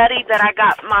of study that I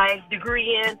got my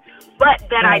degree in, but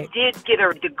that I did get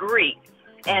a degree.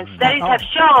 And studies have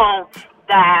shown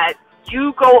that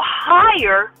you go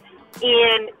higher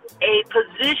in a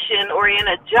position or in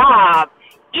a job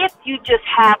if you just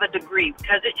have a degree,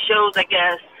 because it shows, I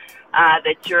guess,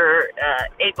 that you're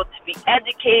able to be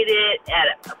educated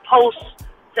at a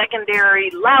post-secondary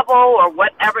level or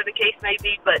whatever the case may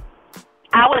be. But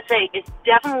I would say it's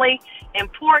definitely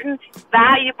important,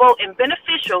 valuable, and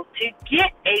beneficial to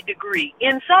get a degree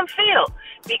in some field,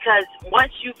 because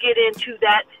once you get into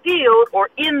that field or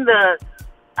in the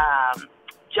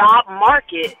job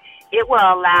market, it will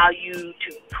allow you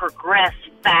to progress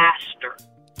faster.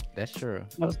 That's true.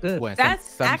 That was good. Well,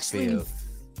 That's actually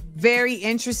very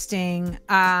interesting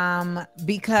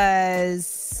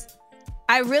because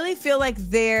I really feel like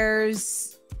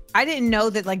I didn't know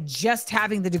that like just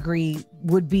having the degree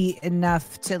would be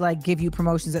enough to like give you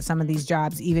promotions at some of these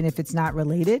jobs, even if it's not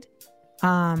related.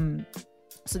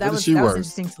 So that was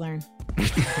interesting to learn.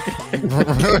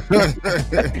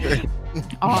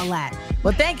 All that.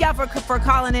 Well, thank y'all for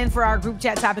calling in for our group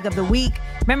chat topic of the week.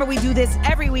 Remember, we do this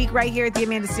every week right here at the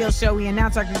Amanda Seales Show. We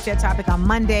announce our group chat topic on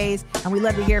Mondays, and we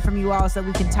love to hear from you all so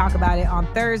we can talk about it on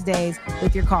Thursdays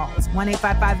with your calls.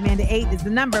 1-855-AMANDA-8 is the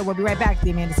number. We'll be right back to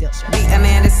the Amanda Seales Show. The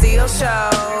Amanda Seales Show.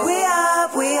 We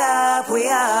up, we up, we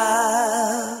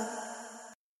up.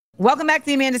 Welcome back to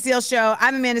the Amanda Seales Show.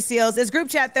 I'm Amanda Seales. It's Group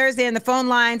Chat Thursday and the phone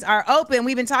lines are open.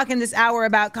 We've been talking this hour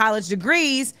about college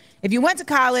degrees. If you went to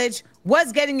college,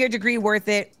 was getting your degree worth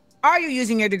it? Are you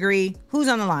using your degree? Who's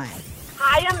on the line?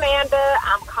 Hi, Amanda.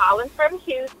 I'm calling from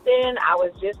Houston. I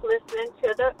was just listening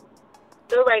to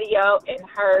the radio and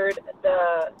heard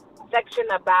the section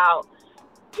about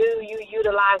do you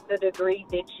utilize the degree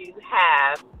that you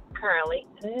have currently?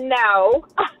 No,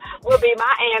 will be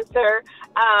my answer.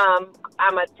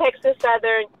 I'm a Texas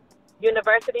Southern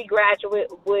University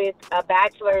graduate with a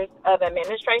bachelor's of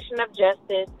administration of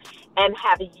justice and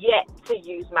have yet to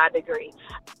use my degree.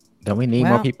 Don't we need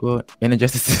more people in the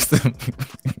justice system?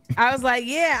 I was like,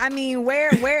 yeah, I mean, where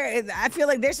I feel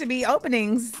like there should be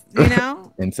openings, you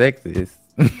know? In Texas.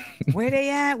 Where they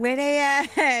at?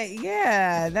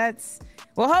 Yeah, that's,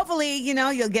 well, hopefully, you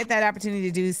know, you'll get that opportunity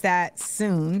to do that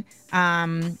soon.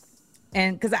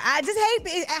 And because I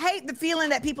hate the feeling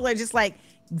that people are just like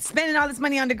spending all this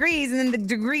money on degrees and then the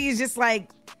degree is just like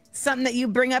something that you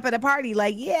bring up at a party.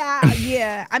 Like, yeah.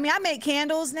 I mean, I make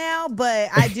candles now, but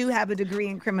I do have a degree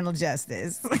in criminal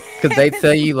justice. Because they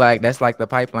tell you like, that's like the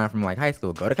pipeline from like high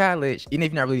school, go to college. Even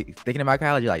if you're not really thinking about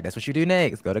college, you're like, that's what you do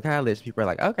next, go to college. People are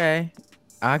like, okay,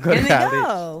 I'll go to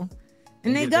college.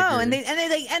 And they go and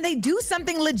they do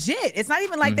something legit. It's not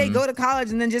even like they go to college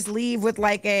and then just leave with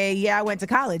like I went to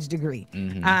college degree.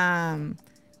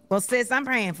 Well, sis, I'm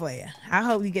praying for you. I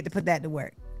hope you get to put that to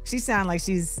work. She sounds like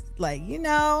she's like, you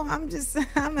know,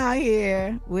 I'm out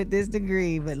here with this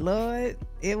degree, but Lord,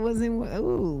 it wasn't.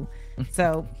 Ooh.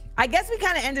 So I guess we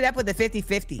kind of ended up with a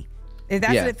 50-50.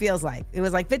 That's what it feels like. It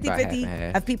was like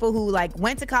 50-50 of people who like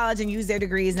went to college and used their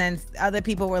degrees, and other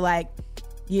people were like,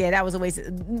 yeah, that was a waste.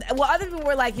 Well, other people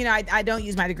were like, you know, I don't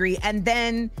use my degree. And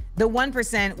then the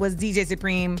 1% was DJ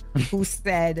Supreme, who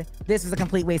said this was a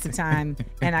complete waste of time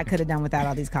and I could have done without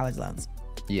all these college loans.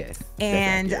 Yes.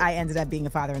 And I ended up being a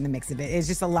father in the mix of it. It's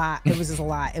just a lot. It was just a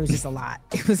lot. It was just a lot.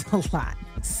 It was a lot.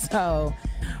 So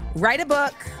write a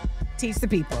book, teach the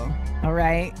people. All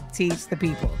right? Teach the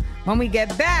people. When we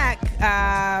get back,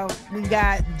 we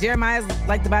got Jeremiah's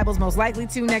Like the Bible's Most Likely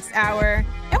To next hour.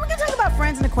 And we're going to talk about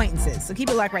friends and acquaintances. So keep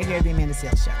it locked right here at the Amanda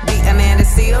Seales Show. The Amanda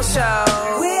Seales Show.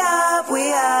 We up,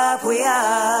 we up, we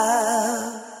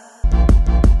up.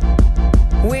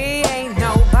 We ain't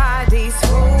nobody's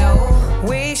fool. No.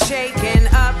 We shaking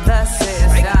up the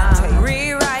system.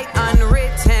 Rewrite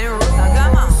unwritten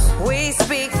rules. We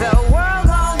speak, the world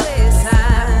gon'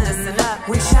 listen. Listen up.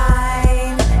 We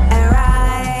shine and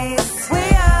rise. We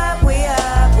up, we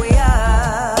up, we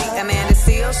up. The Amanda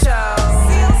Seales Show.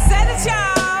 Seales said it,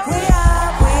 y'all. We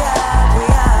up, we up, we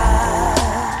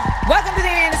up. Welcome to the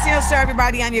Amanda Seales Show,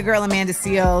 everybody. I'm your girl, Amanda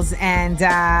Seales, and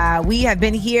we have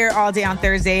been here all day on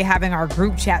Thursday having our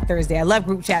group chat Thursday. I love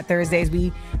group chat Thursdays.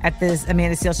 We, at this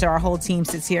Amanda Seales Show, our whole team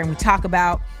sits here and we talk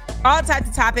about all types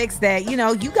of topics that, you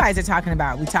know, you guys are talking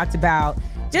about. We talked about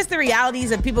just the realities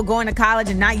of people going to college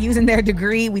and not using their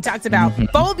degree. We talked about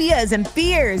phobias and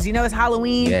fears. You know, it's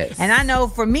Halloween. Yes. And I know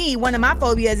for me, one of my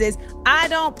phobias is I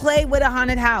don't play with a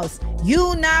haunted house.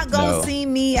 You not gonna see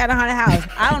me at a haunted house.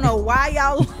 I don't know why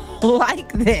y'all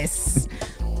like this.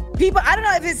 People, I don't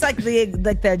know if it's like the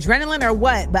adrenaline or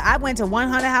what, but I went to one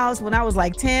haunted house when I was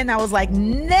like 10. I was like,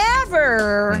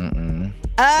 never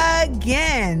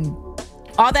again.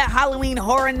 All that Halloween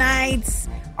horror nights,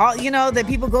 all, you know, that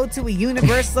people go to a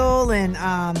Universal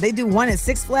and they do one at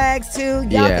Six Flags too.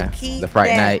 Y'all can keep the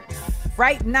Fright Night.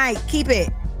 Fright Night, keep it.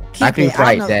 I can do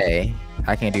Fright Day.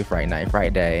 I can't do Fright Night.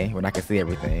 Fright Day when I can see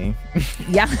everything.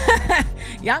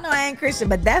 Y'all know I ain't Christian,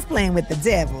 but that's playing with the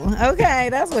devil. Okay,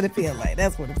 that's what it feels like.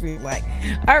 That's what it feels like.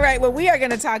 All right, well, we are going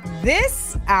to talk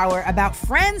this hour about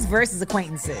friends versus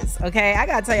acquaintances. Okay, I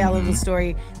got to tell y'all a little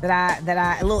story a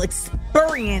little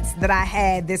experience that I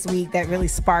had this week that really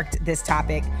sparked this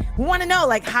topic. We want to know,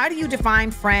 like, how do you define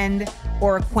friend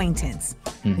or acquaintance?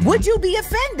 Would you be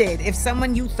offended if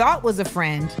someone you thought was a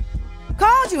friend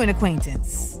called you an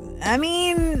acquaintance? I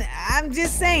mean, I'm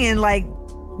just saying, like,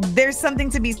 there's something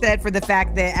to be said for the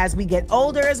fact that as we get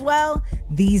older as well,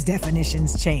 these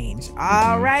definitions change.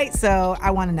 All right, so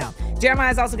I want to know.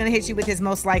 Jeremiah is also going to hit you with his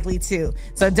most likely too.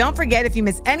 So don't forget, if you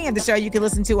miss any of the show, you can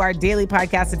listen to our daily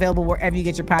podcast available wherever you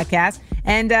get your podcast.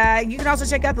 And you can also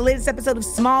check out the latest episode of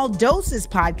Small Doses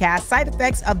Podcast, Side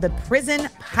Effects of the Prison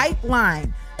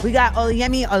Pipeline. We got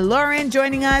Oyemi Olurin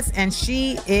joining us, and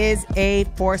she is a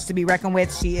force to be reckoned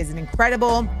with. She is an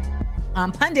incredible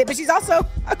pundit, but she's also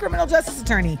a criminal justice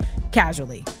attorney,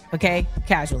 casually.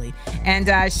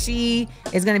 And she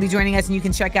is going to be joining us, and you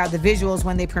can check out the visuals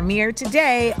when they premiere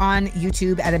today on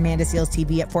YouTube at Amanda Seales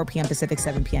TV at 4 p.m. Pacific,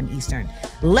 7 p.m. Eastern.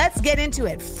 Let's get into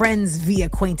it. Friends v.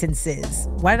 Acquaintances.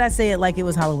 Why did I say it like it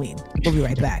was Halloween? We'll be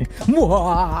right back.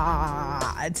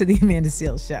 To the Amanda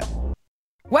Seales Show.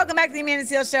 Welcome back to the Amanda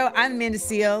Seales Show. I'm Amanda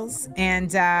Seales,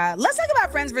 and let's talk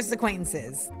about friends versus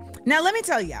acquaintances. Now, let me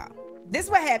tell y'all, this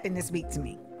is what happened this week to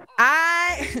me.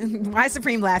 My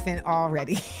Supreme laughing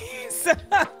already. So,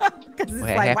 because it's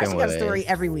like, why she got a story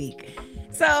every week?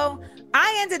 So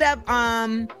I ended up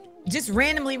just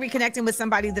randomly reconnecting with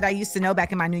somebody that I used to know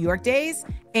back in my New York days.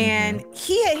 And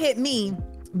he had hit me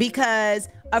because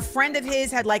a friend of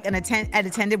his had like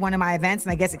attended one of my events,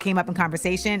 and I guess it came up in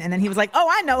conversation. And then he was like, oh,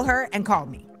 I know her, and called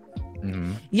me.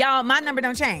 Y'all, my number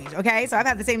don't change, okay? So I've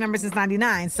had the same number since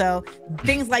 99. So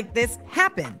things like this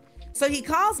happen. So he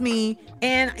calls me,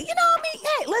 and you know,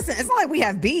 hey, listen, it's not like we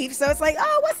have beef. So it's like,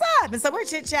 oh, what's up? And so we're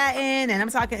chit-chatting, and I'm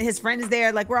talking, his friend is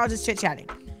there, like we're all just chit-chatting.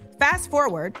 Fast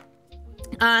forward,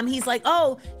 he's like,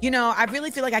 oh, you know, I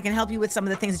really feel like I can help you with some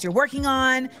of the things that you're working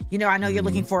on. You know, I know you're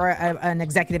looking for an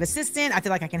executive assistant. I feel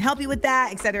like I can help you with that,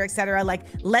 et cetera, et cetera. Like,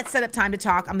 let's set up time to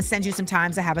talk. I'm gonna send you some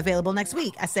times I have available next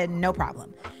week. I said, no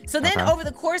problem. So then over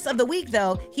the course of the week,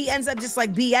 though, he ends up just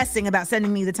like BSing about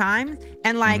sending me the time,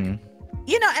 and like,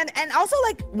 you know, and also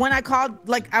like when I called,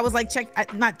 like I was like,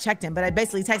 not checked him, but I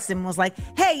basically texted him and was like,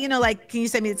 hey, you know, like, can you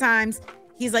send me the times?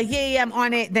 He's like, yeah, I'm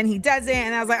on it. Then he does it.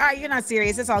 And I was like, all right, you're not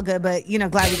serious. It's all good. But, you know,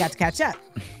 glad we got to catch up.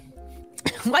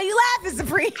 Why you laughing,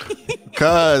 Supreme?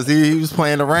 Because he was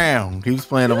playing around.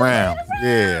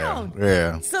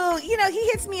 Yeah. So, you know, he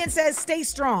hits me and says, stay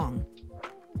strong.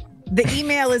 The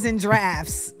email is in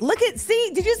drafts. Did you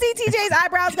see TJ's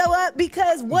eyebrows go up?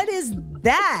 Because what is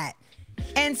that?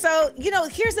 And so, you know,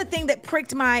 here's the thing that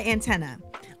pricked my antenna.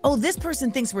 Oh, this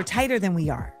person thinks we're tighter than we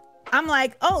are. I'm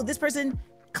like, oh, this person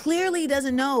clearly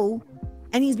doesn't know,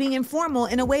 and he's being informal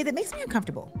in a way that makes me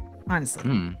uncomfortable,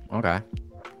 honestly. Okay.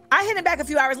 I hit him back a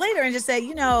few hours later and just said,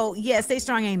 you know, yeah, stay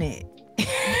strong ain't it?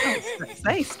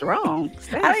 Stay strong.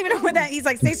 I don't even know what that, he's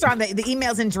like, stay strong. The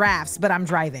email's in drafts, but I'm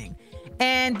driving.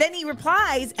 And then he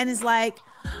replies and is like,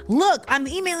 look, I'm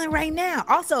emailing right now.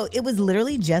 Also, it was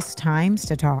literally just times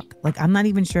to talk. Like, I'm not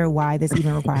even sure why this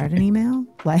even required an email.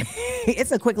 Like,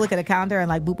 it's a quick look at a calendar and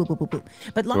like, boop, boop, boop, boop, boop.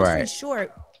 But long story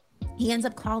short, he ends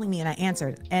up calling me and I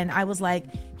answered. And I was like,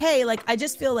 hey, like, I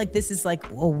just feel like this is like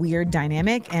a weird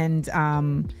dynamic. And,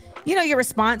 you know, your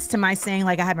response to my saying,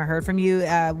 like, I haven't heard from you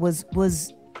was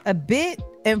a bit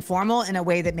informal in a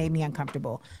way that made me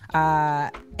uncomfortable.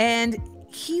 And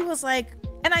he was like,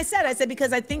 and I said,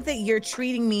 because I think that you're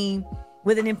treating me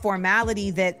with an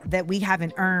informality that we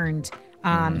haven't earned,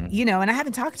 you know, and I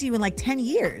haven't talked to you in like 10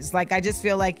 years. Like, I just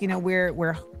feel like, you know,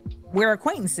 we're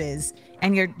acquaintances,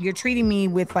 and you're treating me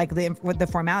with like the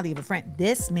formality of a friend.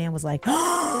 This man was like,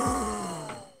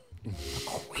 oh,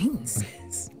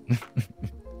 acquaintances.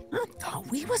 I thought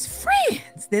we was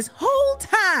friends this whole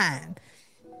time.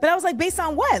 But I was like, based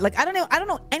on what? Like, I don't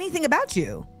know anything about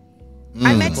you.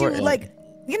 I met you like,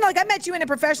 you know, like I met you in a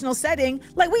professional setting.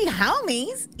 Like, we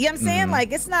homies. You know what I'm saying?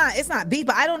 Like, it's not beef,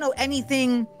 but I don't know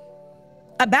anything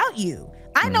about you.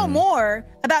 I know more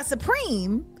about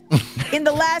Supreme in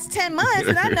the last 10 months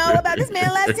than I know about this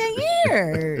man last 10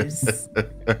 years.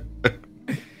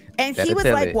 And he was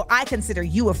like, well, I consider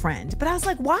you a friend. But I was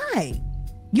like, why?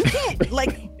 You can't,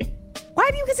 like, why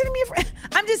do you consider me a friend?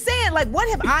 I'm just saying, like, what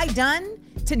have I done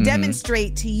to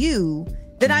demonstrate to you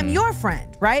that I'm your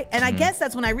friend, right? And I guess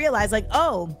that's when I realized, like,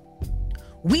 oh,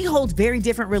 we hold very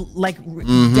different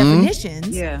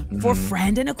definitions for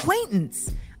friend and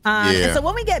acquaintance. And so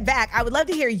when we get back, I would love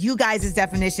to hear you guys'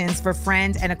 definitions for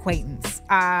friend and acquaintance.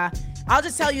 I'll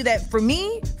just tell you that for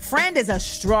me, friend is a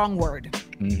strong word.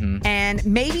 And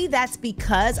maybe that's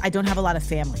because I don't have a lot of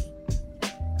family.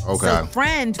 Okay. So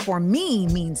friend for me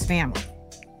means family.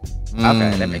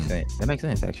 Okay, that makes sense. That makes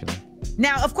sense, actually.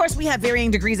 Now, of course, we have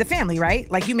varying degrees of family, right?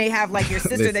 Like, you may have like your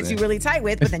sister that you're really tight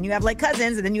with, but then you have like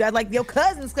cousins, and then you have like your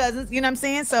cousins, you know what I'm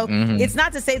saying? So it's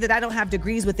not to say that I don't have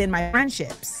degrees within my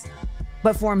friendships,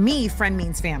 but for me, friend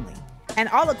means family. And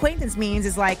all acquaintance means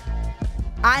is like,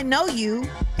 I know you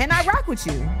and I rock with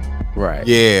you. Right.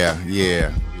 Yeah.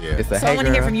 So I want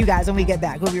to hear from you guys when we get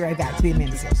back. We'll be right back to the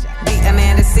Amanda Seales Show. The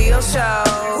Amanda Seales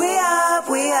Show. We up.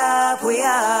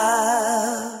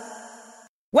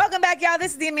 Welcome back, y'all.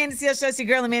 This is the Amanda Seales Show. It's your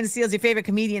girl, Amanda Seales, your favorite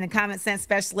comedian and common sense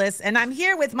specialist. And I'm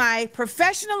here with my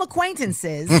professional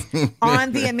acquaintances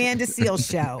on the Amanda Seales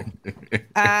Show.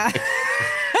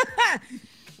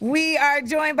 We are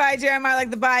joined by Jeremiah Like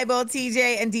the Bible,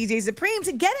 TJ, and DJ Supreme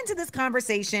to get into this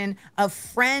conversation of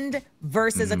friend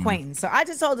versus acquaintance. So I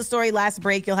just told the story last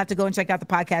break. You'll have to go and check out the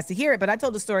podcast to hear it. But I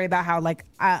told the story about how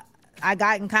I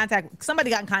got in contact. Somebody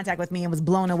got in contact with me and was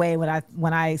blown away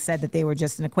when I said that they were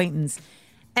just an acquaintance.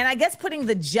 And I guess putting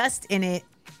the just in it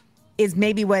is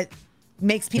maybe what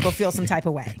makes people feel some type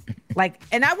of way.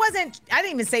 And I didn't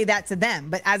even say that to them.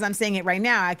 But as I'm saying it right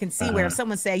now, I can see where if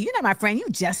someone say, you're not my friend, you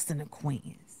just an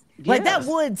acquaintance. Like that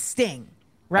would sting,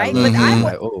 right? But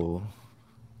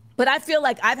I feel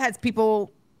like I've had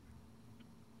people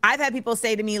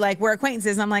say to me, like, we're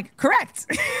acquaintances. And I'm like, correct.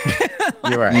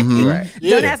 You're right. You're right.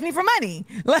 Don't ask me for money.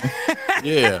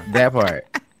 Yeah, that part.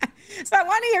 So I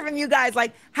want to hear from you guys.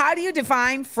 Like, how do you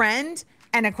define friend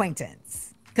and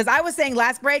acquaintance? Because I was saying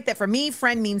last break that for me,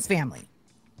 friend means family.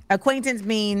 Acquaintance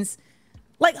means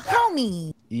like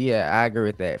homie. Yeah, I agree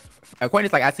with that.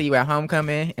 Acquaintance, like I see you at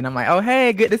homecoming and I'm like, oh,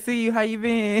 hey, good to see you. How you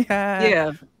been?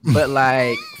 Yeah. But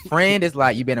like friend is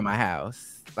like, you been in my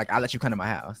house. Like I'll let you come to my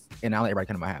house and I'll let everybody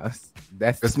come to my house.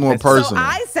 That's more personal. So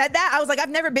I said that. I was like, I've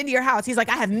never been to your house. He's like,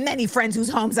 I have many friends whose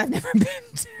homes I've never been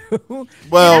to.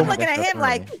 Well, and I'm looking at him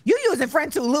like, you using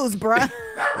friend to lose, bruh.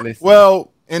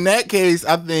 Well, in that case,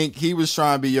 I think he was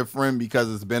trying to be your friend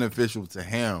because it's beneficial to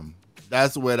him.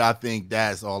 That's what I think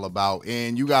that's all about.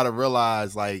 And you got to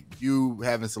realize, like, you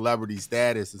having celebrity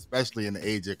status, especially in the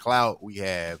age of clout we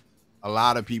have, a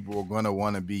lot of people are going to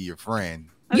want to be your friend.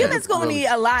 You've been schooling me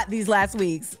a lot these last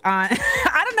weeks. I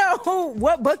don't know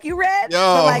what book you read, Yo.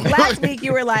 but like last week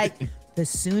you were like, the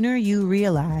sooner you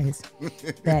realize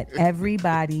that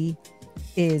everybody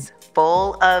is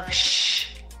full of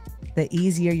the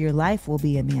easier your life will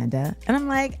be, Amanda. And I'm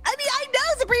like, I mean, I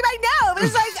know, Supreme, I know, but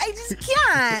it's like, I just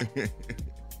can't.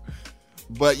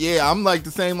 But yeah, I'm like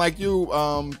the same like you.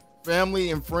 Family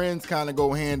and friends kind of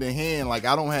go hand in hand. Like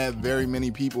I don't have very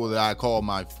many people that I call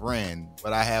my friend,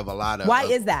 but I have a lot of. Why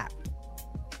is that?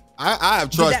 I have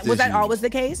trust issues. Was that always the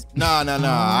case? No.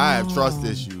 I have trust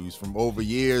issues from over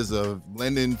years of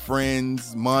lending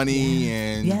friends money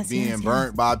and being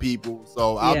burnt by people.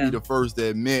 So I'll be the first to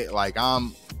admit, like,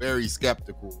 I'm very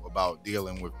skeptical about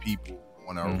dealing with people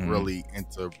on a really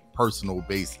interpersonal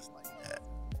basis like that.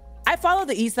 I follow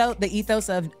the ethos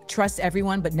of trust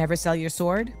everyone but never sell your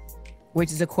sword,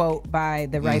 which is a quote by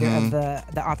the writer of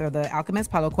the author of The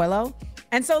Alchemist, Paulo Coelho.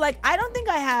 And so, like, I don't think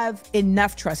I have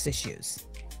enough trust issues.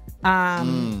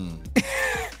 I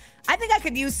think I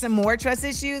could use some more trust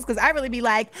issues because I really be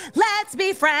like, let's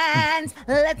be friends,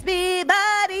 let's be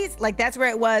buddies. Like that's where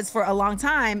it was for a long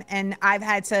time. And I've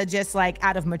had to just like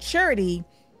out of maturity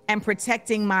and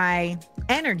protecting my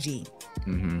energy,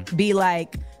 be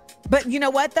like, but you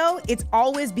know what though? It's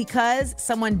always because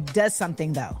someone does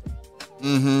something though.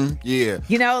 Yeah.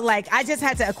 You know, like I just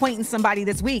had to acquaintance somebody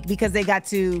this week because they got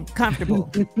too comfortable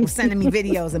with sending me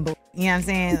videos and, you know what I'm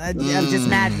saying, of just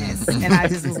madness. And I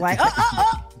just was like,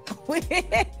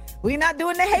 we not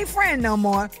doing the hey friend no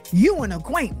more. You an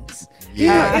acquaintance.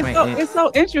 It's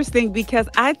so interesting because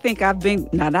I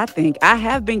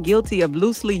have been guilty of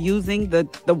loosely using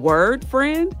the word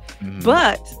friend,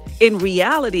 but in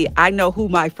reality, I know who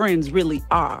my friends really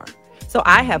are. So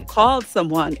I have called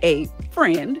someone a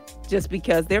friend just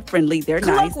because they're friendly, they're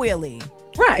nice. Colloquially.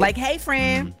 Right. Like, hey,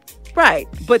 friend. Right.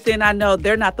 But then I know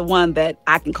they're not the one that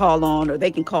I can call on or they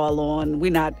can call on.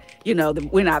 We're not,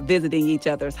 we're not visiting each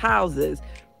other's houses.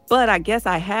 But I guess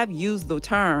I have used the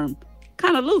term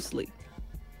kind of loosely.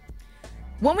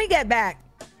 When we get back,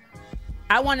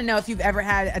 I want to know if you've ever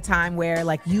had a time where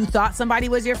like you thought somebody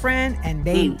was your friend and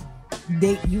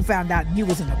you found out you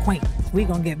was an acquaintance. We're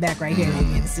going to get back right here on the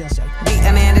Amanda Seales Show. The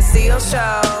Amanda Seales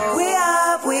Show. We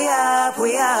up.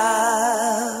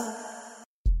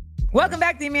 Welcome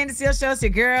back to the Amanda Seales Show. It's your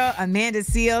girl, Amanda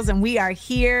Seales, and we are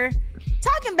here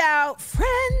talking about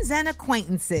friends and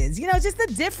acquaintances. You know, just the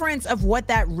difference of what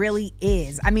that really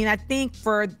is. I mean, I think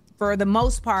for the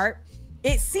most part,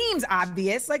 it seems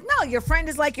obvious. Like, no, your friend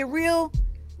is like your real,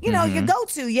 your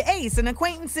go-to, your ace. And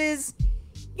acquaintances,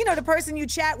 the person you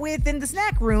chat with in the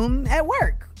snack room at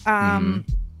work.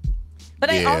 But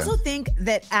I also think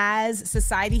that as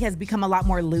society has become a lot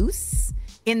more loose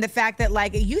in the fact that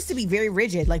like it used to be very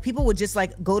rigid. Like people would just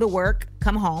like go to work,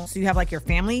 come home. So you have like your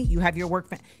family, you have your work,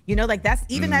 you know, like that's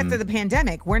even after the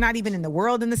pandemic, we're not even in the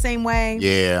world in the same way.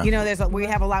 Yeah. You know, we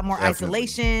have a lot more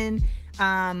isolation.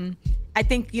 I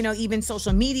think, you know, even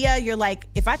social media, you're like,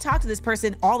 if I talk to this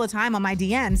person all the time on my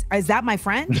DMs, is that my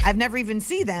friend? I've never even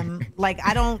seen them. Like,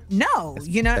 I don't know,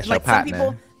 you know, like some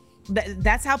people,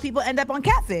 that's how people end up on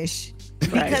Catfish.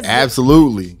 Right.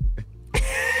 Absolutely.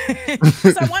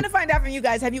 So I want to find out from you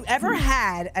guys, have you ever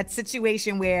had a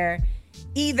situation where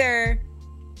either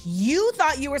you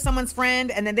thought you were someone's friend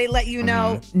and then they let you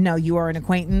know, no, you are an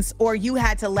acquaintance, or you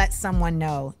had to let someone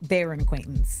know they were an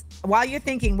acquaintance? While you're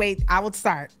thinking, wait, I will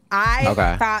start. I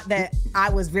thought that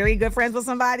I was very good friends with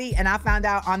somebody and I found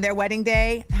out on their wedding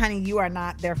day, honey, you are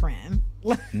not their friend.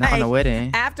 Like, not on the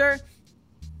wedding. After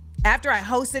I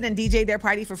hosted and DJ'd their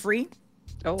party for free,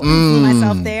 flew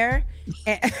myself there.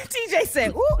 And TJ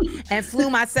said, ooh, and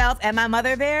flew myself and my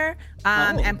mother there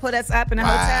and put us up in a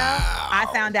hotel. I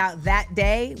found out that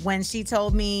day when she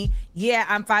told me, yeah,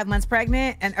 I'm 5 months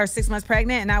pregnant or 6 months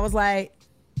pregnant. And I was like,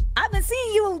 I've been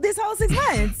seeing you this whole 6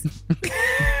 months.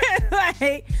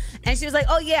 Like, and she was like,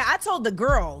 oh yeah, I told the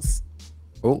girls,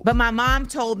 but my mom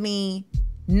told me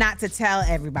not to tell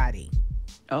everybody.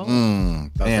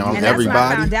 Damn, and that's when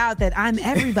I found out that I'm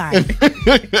everybody.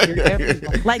 You're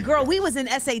everybody. Like, girl, we was in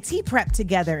SAT prep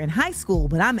together in high school,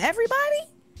 but I'm everybody?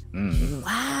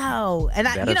 Wow. And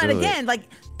I, you know, and again, like,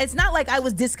 it's not like I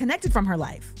was disconnected from her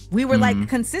life. We were like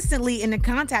consistently in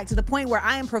contact to the point where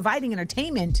I am providing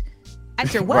entertainment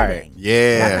at your wedding. Right.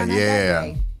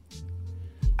 Yeah.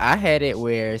 I had it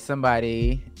where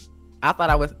somebody, I thought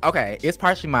I was, okay, it's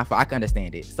partially my fault. I can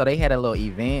understand it. So they had a little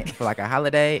event for like a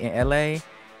holiday in LA.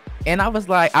 And I was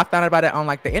like, I found out about it on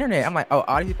like the internet. I'm like, oh,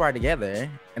 all these people are together.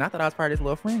 And I thought I was part of this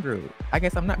little friend group. I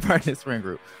guess I'm not part of this friend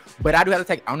group. But I do have to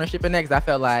take ownership in that because I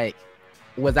felt like,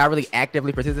 was I really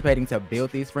actively participating to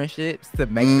build these friendships, to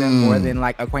make them more than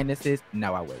like acquaintances?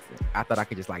 No, I wasn't. I thought I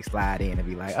could just like slide in and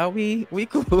be like, oh, we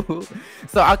cool.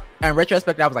 So in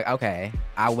retrospect, I was like, okay,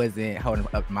 I wasn't holding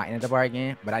up my end of the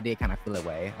bargain, but I did kind of feel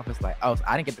away. I was like, oh, so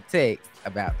I didn't get the text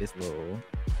about this little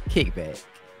kickback.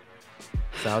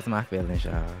 So that was my feelings,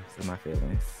 y'all. So my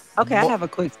feelings. Okay, I have a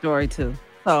quick story too.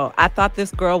 So I thought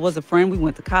this girl was a friend. We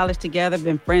went to college together,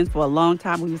 been friends for a long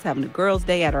time. We was having a girls'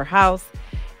 day at her house.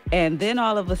 And then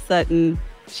all of a sudden,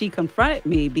 she confronted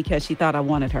me because she thought I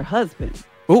wanted her husband.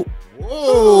 Oh,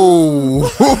 whoa!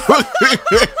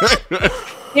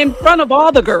 In front of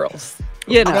all the girls,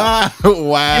 you know. Wow!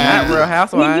 Real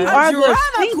Housewives.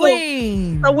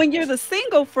 So when you're the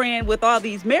single friend with all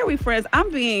these married friends,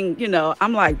 I'm being, you know,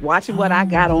 I'm like watching what I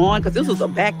got on because this was a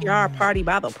backyard party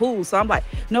by the pool. So I'm like,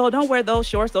 no, don't wear those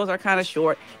shorts. Those are kind of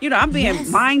short. You know, I'm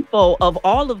being mindful of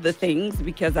all of the things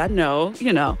because I know,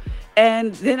 you know.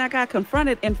 And then I got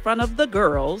confronted in front of the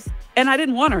girls, and I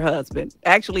didn't want her husband.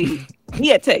 Actually, he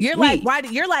had texted me. Why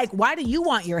do you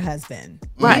want your husband?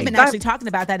 Right. We've been actually talking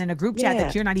about that in a group chat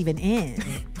that you're not even in.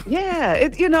 Yeah,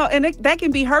 you know, and that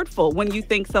can be hurtful when you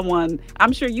think someone.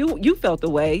 I'm sure you felt the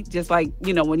way, just like,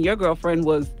 you know, when your girlfriend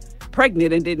was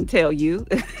pregnant and didn't tell you.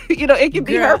 You know, it can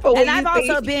be hurtful. And I've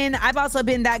also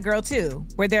been that girl too,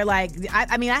 where they're like,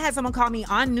 I mean, I had someone call me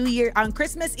on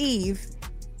Christmas Eve.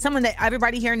 Someone that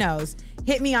everybody here knows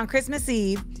hit me on Christmas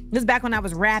Eve. This was back when I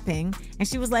was rapping, and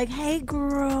she was like, "Hey,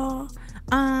 girl,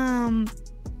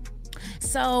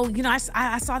 so you know,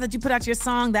 I saw that you put out your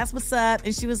song. That's what's up."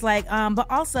 And she was like, "But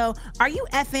also, are you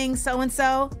effing so and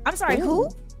so?" I'm sorry, who?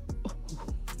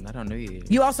 I don't know you.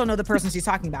 You also know the person she's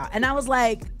talking about, and I was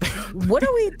like, "What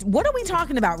are we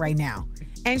talking about right now?"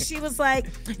 And she was like,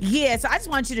 "Yeah, so I just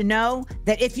want you to know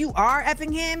that if you are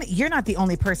effing him, you're not the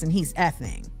only person he's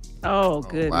effing." Oh,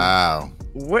 good. Wow.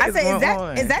 I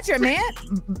said, is that your man?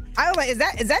 I was like,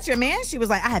 is that your man? She was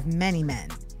like, I have many men.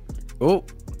 Oh.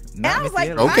 And I was like,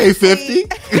 okay, 50.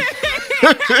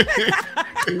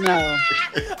 No.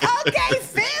 Okay,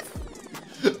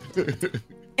 50.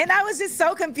 And I was just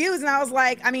so confused. And I was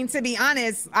like, I mean, to be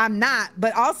honest, I'm not.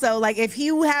 But also, like, if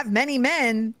you have many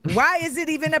men, why is it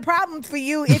even a problem for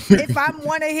you if I'm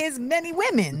one of his many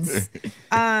women's?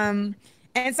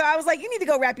 And so I was like, you need to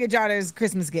go wrap your daughter's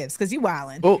Christmas gifts because you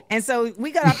wildin'. Oh. And so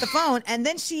we got off the phone, and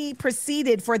then she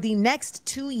proceeded for the next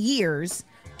 2 years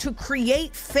to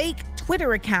create fake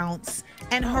Twitter accounts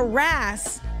and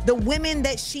harass the women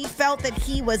that she felt that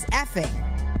he was effing.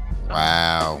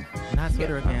 Wow. Not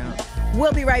Twitter account.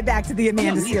 We'll be right back to the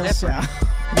Amanda Seales Show.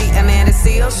 The Amanda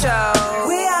Seales Show.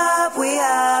 We up, we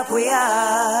up, we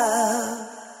up.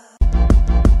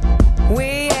 We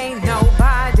ain't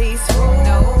nobody's fool.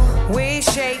 No. We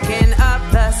shaking up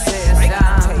the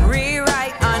system.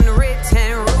 Rewrite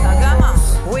unwritten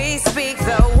rules. We speak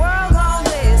the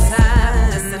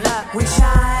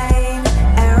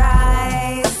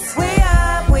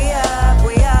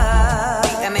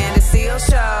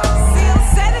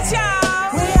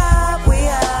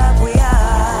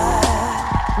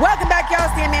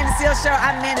Show.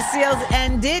 I'm Amanda Seales,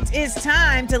 and it is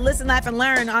time to listen, laugh, and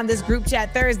learn on this group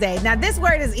chat Thursday. Now, this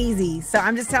word is easy, so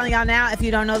I'm just telling y'all now, if you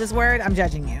don't know this word, I'm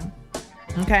judging you.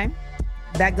 Okay?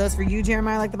 That goes for you,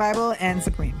 Jeremiah, like the Bible, and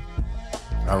Supreme.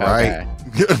 All right.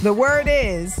 Okay. The word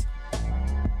is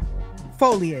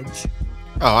foliage.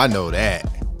 Oh, I know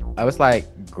that. I was like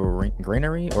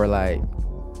greenery or like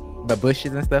the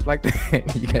bushes and stuff like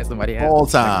that. You got somebody else. Fall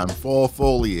time, fall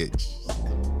foliage,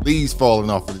 leaves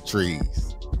falling off of the trees.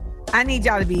 I need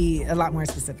y'all to be a lot more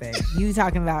specific. You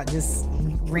talking about just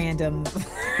random?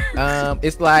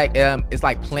 It's like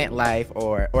plant life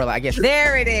or like, I guess.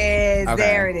 There it is. Okay.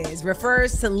 There it is.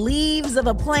 Refers to leaves of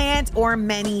a plant or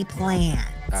many plants.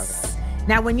 Okay.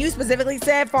 Now, when you specifically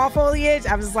said fall foliage,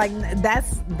 I was like,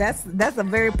 that's a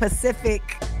very Pacific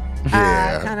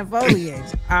kind of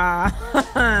foliage. All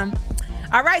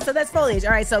right, so that's foliage.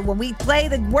 All right, so when we play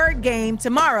the word game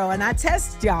tomorrow and I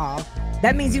test y'all,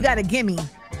 that means you got a gimme.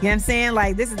 You know what I'm saying?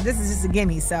 Like, this is just a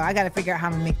gimme. So I got to figure out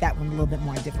how to make that one a little bit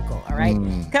more difficult. All right.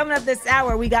 Coming up this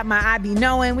hour, we got my I Be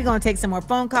Knowin. We're going to take some more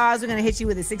phone calls. We're going to hit you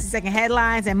with the 60-second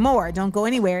headlines and more. Don't go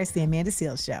anywhere. It's the Amanda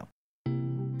Seales Show.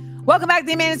 Welcome back to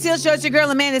the Amanda Seales Show. It's your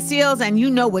girl, Amanda Seales, and you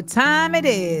know what time it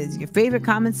is. Your favorite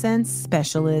common sense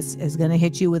specialist is going to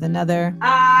hit you with another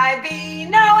I Be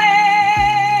Knowin.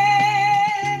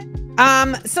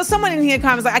 So someone in here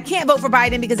comments like, I can't vote for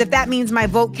Biden because if that means my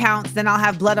vote counts, then I'll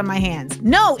have blood on my hands.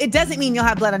 No, it doesn't mean you'll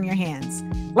have blood on your hands.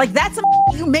 Like, that's some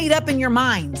you made up in your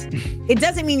mind. It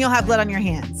doesn't mean you'll have blood on your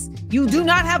hands. You do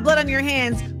not have blood on your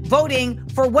hands voting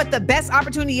for what the best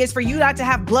opportunity is for you not to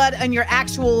have blood on your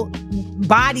actual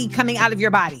body coming out of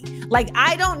your body. Like,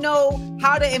 I don't know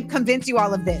how to convince you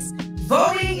all of this.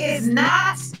 Voting is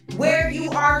not where you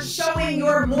are showing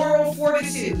your moral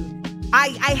fortitude.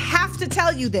 I have to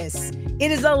tell you this.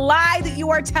 It is a lie that you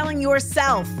are telling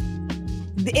yourself.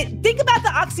 Think about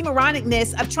the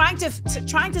oxymoronicness of trying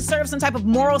to serve some type of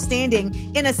moral standing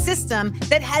in a system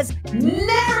that has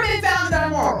never been founded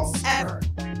on morals, ever.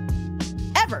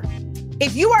 Ever.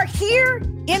 If you are here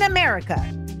in America,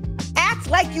 act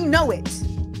like you know it.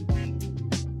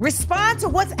 Respond to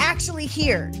what's actually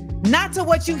here, not to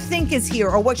what you think is here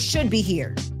or what should be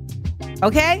here.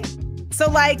 Okay? So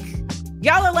like,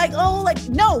 y'all are like, oh, like,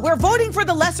 no, we're voting for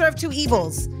the lesser of two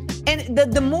evils. And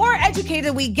the more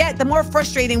educated we get, the more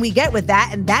frustrating we get with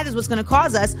that. And that is what's going to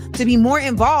cause us to be more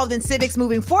involved in civics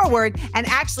moving forward and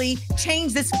actually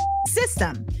change this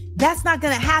system. That's not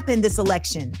going to happen this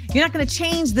election. You're not going to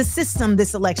change the system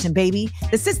this election, baby.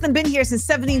 The system been here since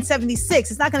 1776.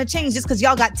 It's not going to change just because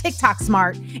y'all got TikTok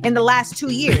smart in the last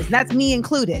 2 years. That's me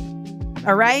included.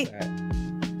 All right?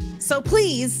 So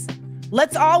please,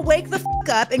 let's all wake the fuck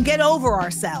up and get over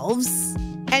ourselves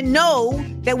and know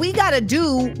that we got to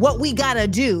do what we got to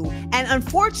do. And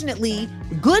unfortunately,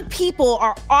 good people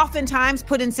are oftentimes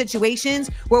put in situations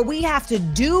where we have to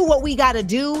do what we got to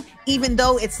do, even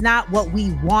though it's not what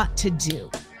we want to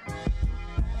do.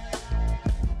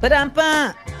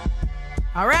 Ba-dum-bum.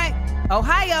 All right,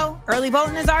 Ohio, early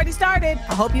voting has already started.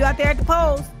 I hope you out there at the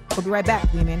polls. We'll be right back.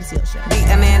 The Amanda Seales Show. The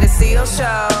Amanda Seales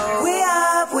Show. We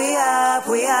up, we up,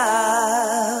 we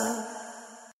up.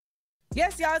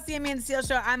 Yes, y'all, it's the Amanda Seales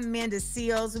Show. I'm Amanda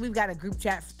Seales. We've got a group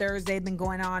chat for Thursday. Been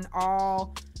going on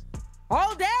all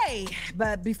day.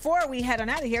 But before we head on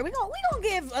out of here, we're gonna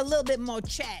give a little bit more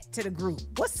chat to the group.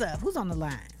 What's up? Who's on the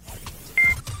line?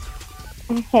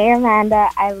 Hey, Amanda.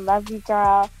 I love you,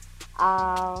 girl.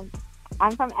 I'm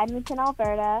from Edmonton,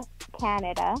 Alberta,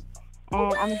 Canada.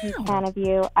 And I'm a huge fan of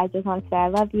you. I just want to say I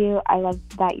love you. I love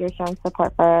that you're showing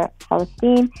support for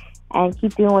Palestine. And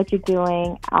keep doing what you're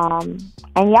doing. And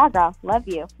yeah, girl, love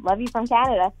you. Love you from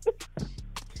Canada.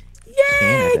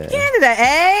 Yay, Canada,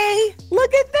 eh?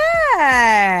 Look at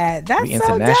that. That's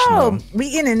so dope.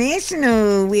 We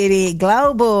international with it,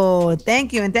 global.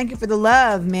 Thank you. And thank you for the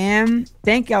love, man.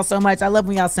 Thank y'all so much. I love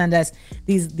when y'all send us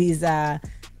these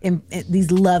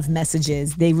love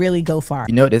messages. They really go far.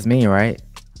 You know what this means, right?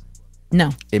 No.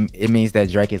 It means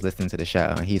that Drake is listening to the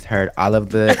show. He's heard all of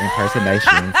the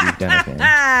impersonations you've done of him.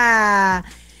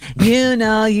 You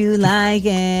know you like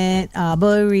it,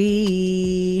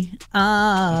 Aubrey,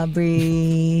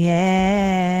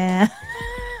 yeah.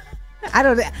 I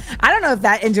don't know if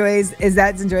that's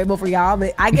enjoyable for y'all,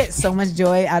 but I get so much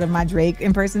joy out of my Drake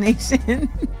impersonation.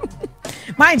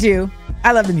 Mind you,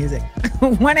 I love the music.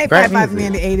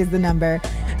 1-855-AMANDA-8 is the number.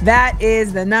 That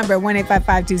is the number,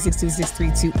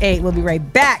 1-855-262-6328. We'll be right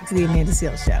back to the Amanda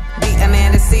Seales Show. The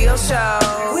Amanda Seales Show.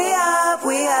 We up,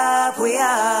 we up, we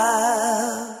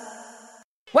up.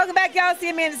 Welcome back, y'all. It's the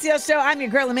Amanda Seales Show. I'm your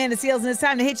girl, Amanda Seales, and it's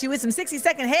time to hit you with some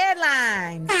 60-second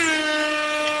headlines.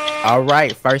 All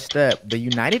right, first up, the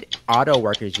United Auto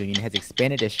Workers Union has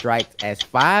expanded its strikes as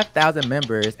 5,000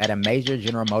 members at a major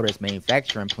General Motors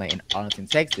manufacturing plant in Arlington,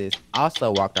 Texas,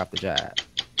 also walked off the job.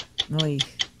 Oy.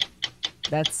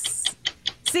 That's...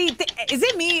 See, is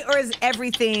it me or is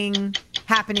everything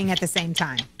happening at the same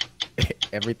time?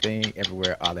 Everything,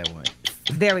 everywhere, all at once.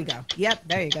 There we go. Yep,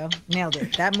 there you go. Nailed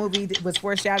it. That movie was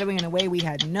foreshadowing in a way we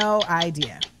had no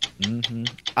idea. Mm-hmm.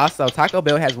 Also, Taco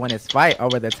Bell has won its fight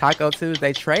over the Taco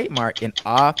Tuesday trademark in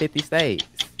all 50 states.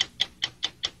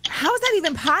 How is that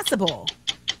even possible?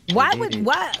 Why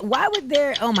would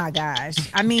there? Oh my gosh!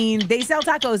 I mean, they sell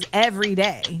tacos every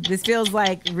day. This feels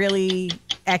like really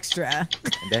extra.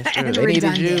 That's true. They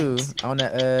needed you on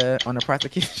the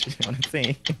prosecution on the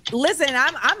scene. Listen,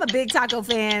 I'm a big taco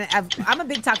fan. I'm a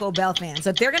big Taco Bell fan. So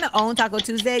if they're gonna own Taco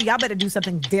Tuesday, y'all better do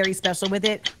something very special with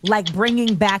it, like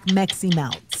bringing back Mexi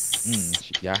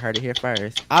Melts. Y'all heard it here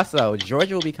first. Also,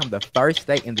 Georgia will become the first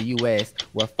state in the U.S.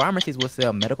 where pharmacies will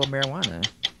sell medical marijuana.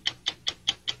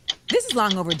 This is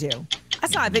long overdue. I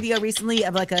saw a video recently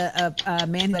of like a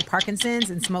man who had Parkinson's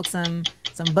and smoked some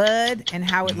bud and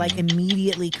how it like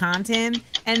immediately calmed him.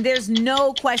 And there's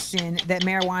no question that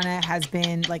marijuana has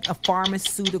been like a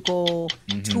pharmaceutical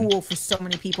tool for so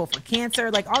many people, for cancer,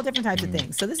 like all different types of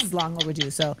things. So this is long overdue.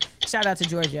 So shout out to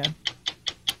Georgia.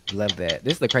 Love that.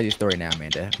 This is the crazy story now,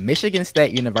 Amanda. Michigan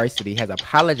State University has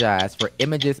apologized for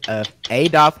images of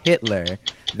Adolf Hitler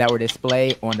that were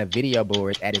displayed on the video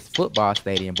boards at its football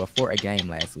stadium before a game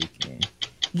last weekend.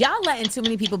 Y'all letting too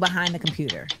many people behind the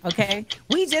computer, okay?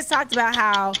 We just talked about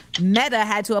how Meta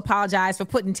had to apologize for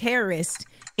putting terrorists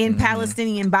in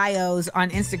Palestinian bios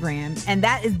on Instagram, and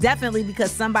that is definitely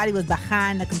because somebody was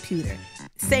behind the computer.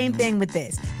 Same thing with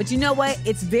this. But you know what?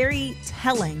 It's very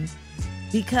telling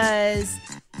because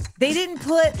they didn't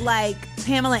put like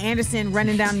Pamela Anderson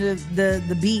running down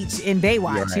the beach in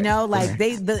Baywatch, right. You know, like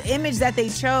the image that they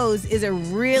chose is a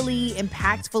really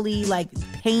impactfully like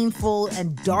painful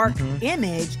and dark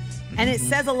image. And it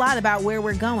says a lot about where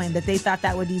we're going, that they thought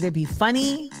that would either be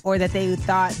funny or that they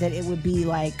thought that it would be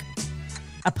like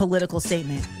a political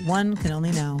statement. One can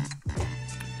only know.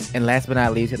 And last but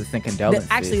not least, to send condolences.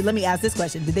 Actually, let me ask this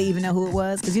question. Did they even know who it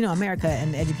was? Because, you know, America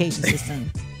and the education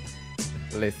system.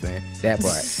 Listen, that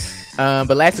part.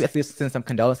 But last week, I sent some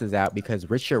condolences out because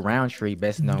Richard Roundtree,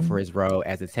 best known for his role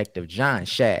as Detective John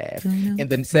Shaft in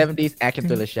the 70s action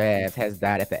thriller Shaft, has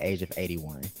died at the age of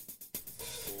 81.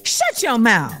 Shut your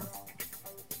mouth.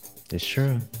 It's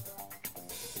true.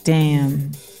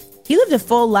 Damn. He lived a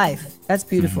full life. That's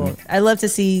beautiful. I love to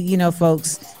see, you know,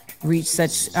 folks reach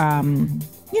such,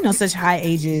 you know, such high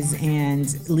ages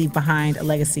and leave behind a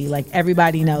legacy. Like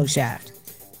everybody knows Shaft.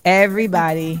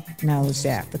 Everybody knows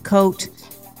Shaft. The coat,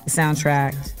 the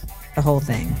soundtrack, the whole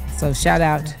thing. So shout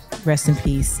out, rest in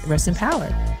peace, rest in power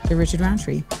to Richard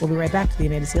Roundtree. We'll be right back to the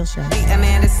Amanda Seales Show. The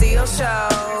Amanda Seales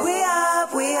Show. We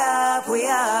up, we up, we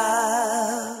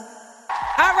up.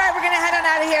 All right, we're going to head on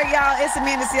out of here, y'all. It's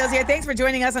Amanda Seales here. Thanks for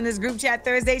joining us on this group chat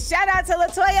Thursday. Shout out to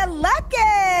Letoya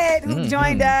Luckett, who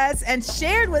joined us and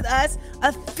shared with us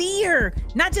a fear,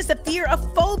 not just a fear, a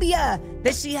phobia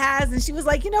that she has. And she was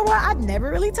like, you know what? I've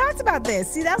never really talked about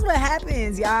this. See, that's what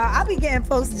happens, y'all. I be getting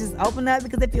folks to just open up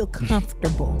because they feel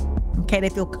comfortable. Okay, they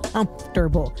feel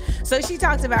comfortable. So she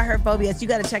talked about her phobias. You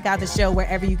got to check out the show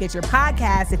wherever you get your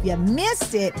podcast if you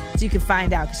missed it, so you can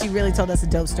find out. She really told us a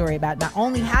dope story about not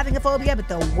only having a phobia, but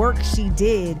the work she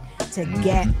did to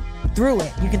get through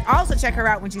it. You can also check her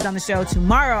out when she's on the show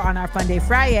tomorrow on our Fun Day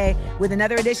Friday with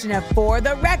another edition of For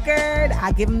the Record.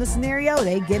 I give them the scenario,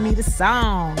 they give me the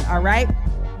song. All right.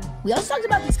 We also talked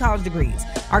about these college degrees.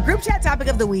 Our group chat topic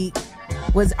of the week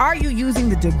was, are you using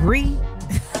the degree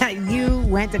that you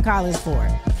went to college for?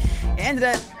 It ended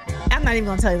up, I'm not even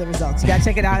going to tell you the results. You got to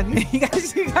check it out. You got to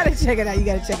check it out. You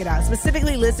got to check it out.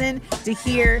 Specifically listen to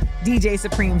hear DJ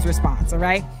Supreme's response, all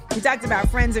right? We talked about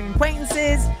friends and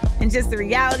acquaintances and just the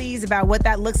realities about what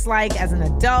that looks like as an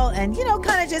adult and, you know,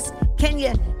 kind of just, can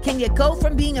you go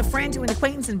from being a friend to an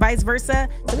acquaintance and vice versa?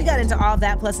 So we got into all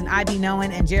that, plus an I Be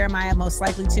Knowin, and Jeremiah most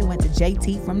likely too went to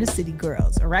JT from the City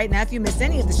Girls. All right. Now, if you missed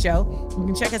any of the show, you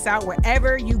can check us out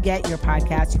wherever you get your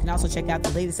podcast. You can also check out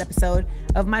the latest episode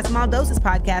of my Small Doses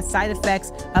podcast, Side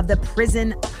Effects of the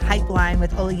Prison Pipeline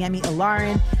with Oluyemi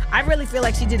Olarin. I really feel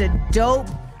like she did a dope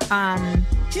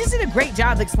she just did a great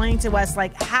job explaining to us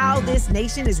like how this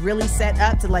nation is really set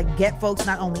up to like get folks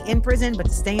not only in prison, but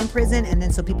to stay in prison. And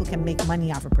then so people can make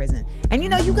money off of prison. And you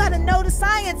know, you got to know the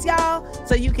science, y'all,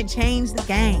 so you can change the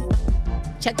game.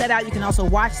 Check that out. You can also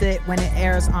watch it when it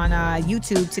airs on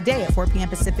YouTube today at 4 p.m.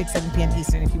 Pacific, 7 p.m.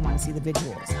 Eastern if you want to see the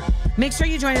visuals. Make sure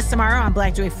you join us tomorrow on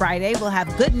Black Joy Friday. We'll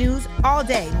have good news all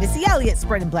day. Missy Elliott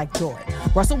spreading Black joy.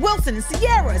 Russell Wilson and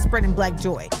Sierra spreading Black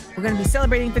joy. We're going to be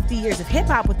celebrating 50 years of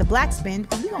hip-hop with the Black Spin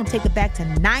because we're going to take it back to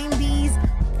 90s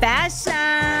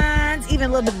fashions, even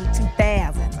a little bit of the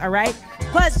 2000s, all right?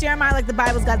 Plus, Jeremiah Like the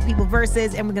Bible's got the people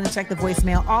verses, and we're going to check the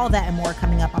voicemail. All that and more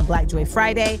coming up on Black Joy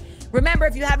Friday. Remember,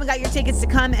 if you haven't got your tickets to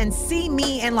come and see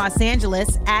me in Los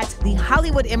Angeles at the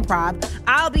Hollywood Improv,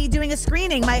 I'll be doing a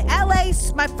screening, my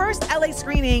first LA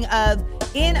screening of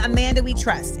In Amanda We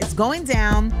Trust. It's going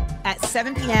down at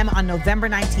 7 p.m. on November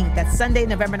 19th. That's Sunday,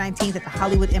 November 19th at the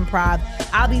Hollywood Improv.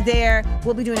 I'll be there.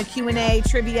 We'll be doing a Q&A,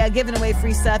 trivia, giving away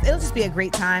free stuff. It'll just be a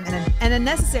great time and a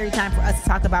necessary time for us to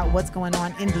talk about what's going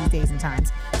on in these days and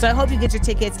times. So I hope you get your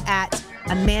tickets at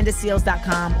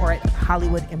amandaseals.com or at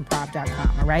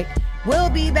hollywoodimprov.com, all right? We'll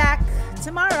be back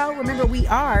tomorrow. Remember, we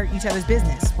are each other's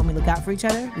business. When we look out for each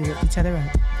other, we lift each other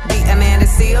up. The Amanda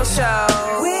Seales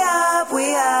Show. We up,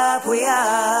 we up, we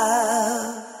up.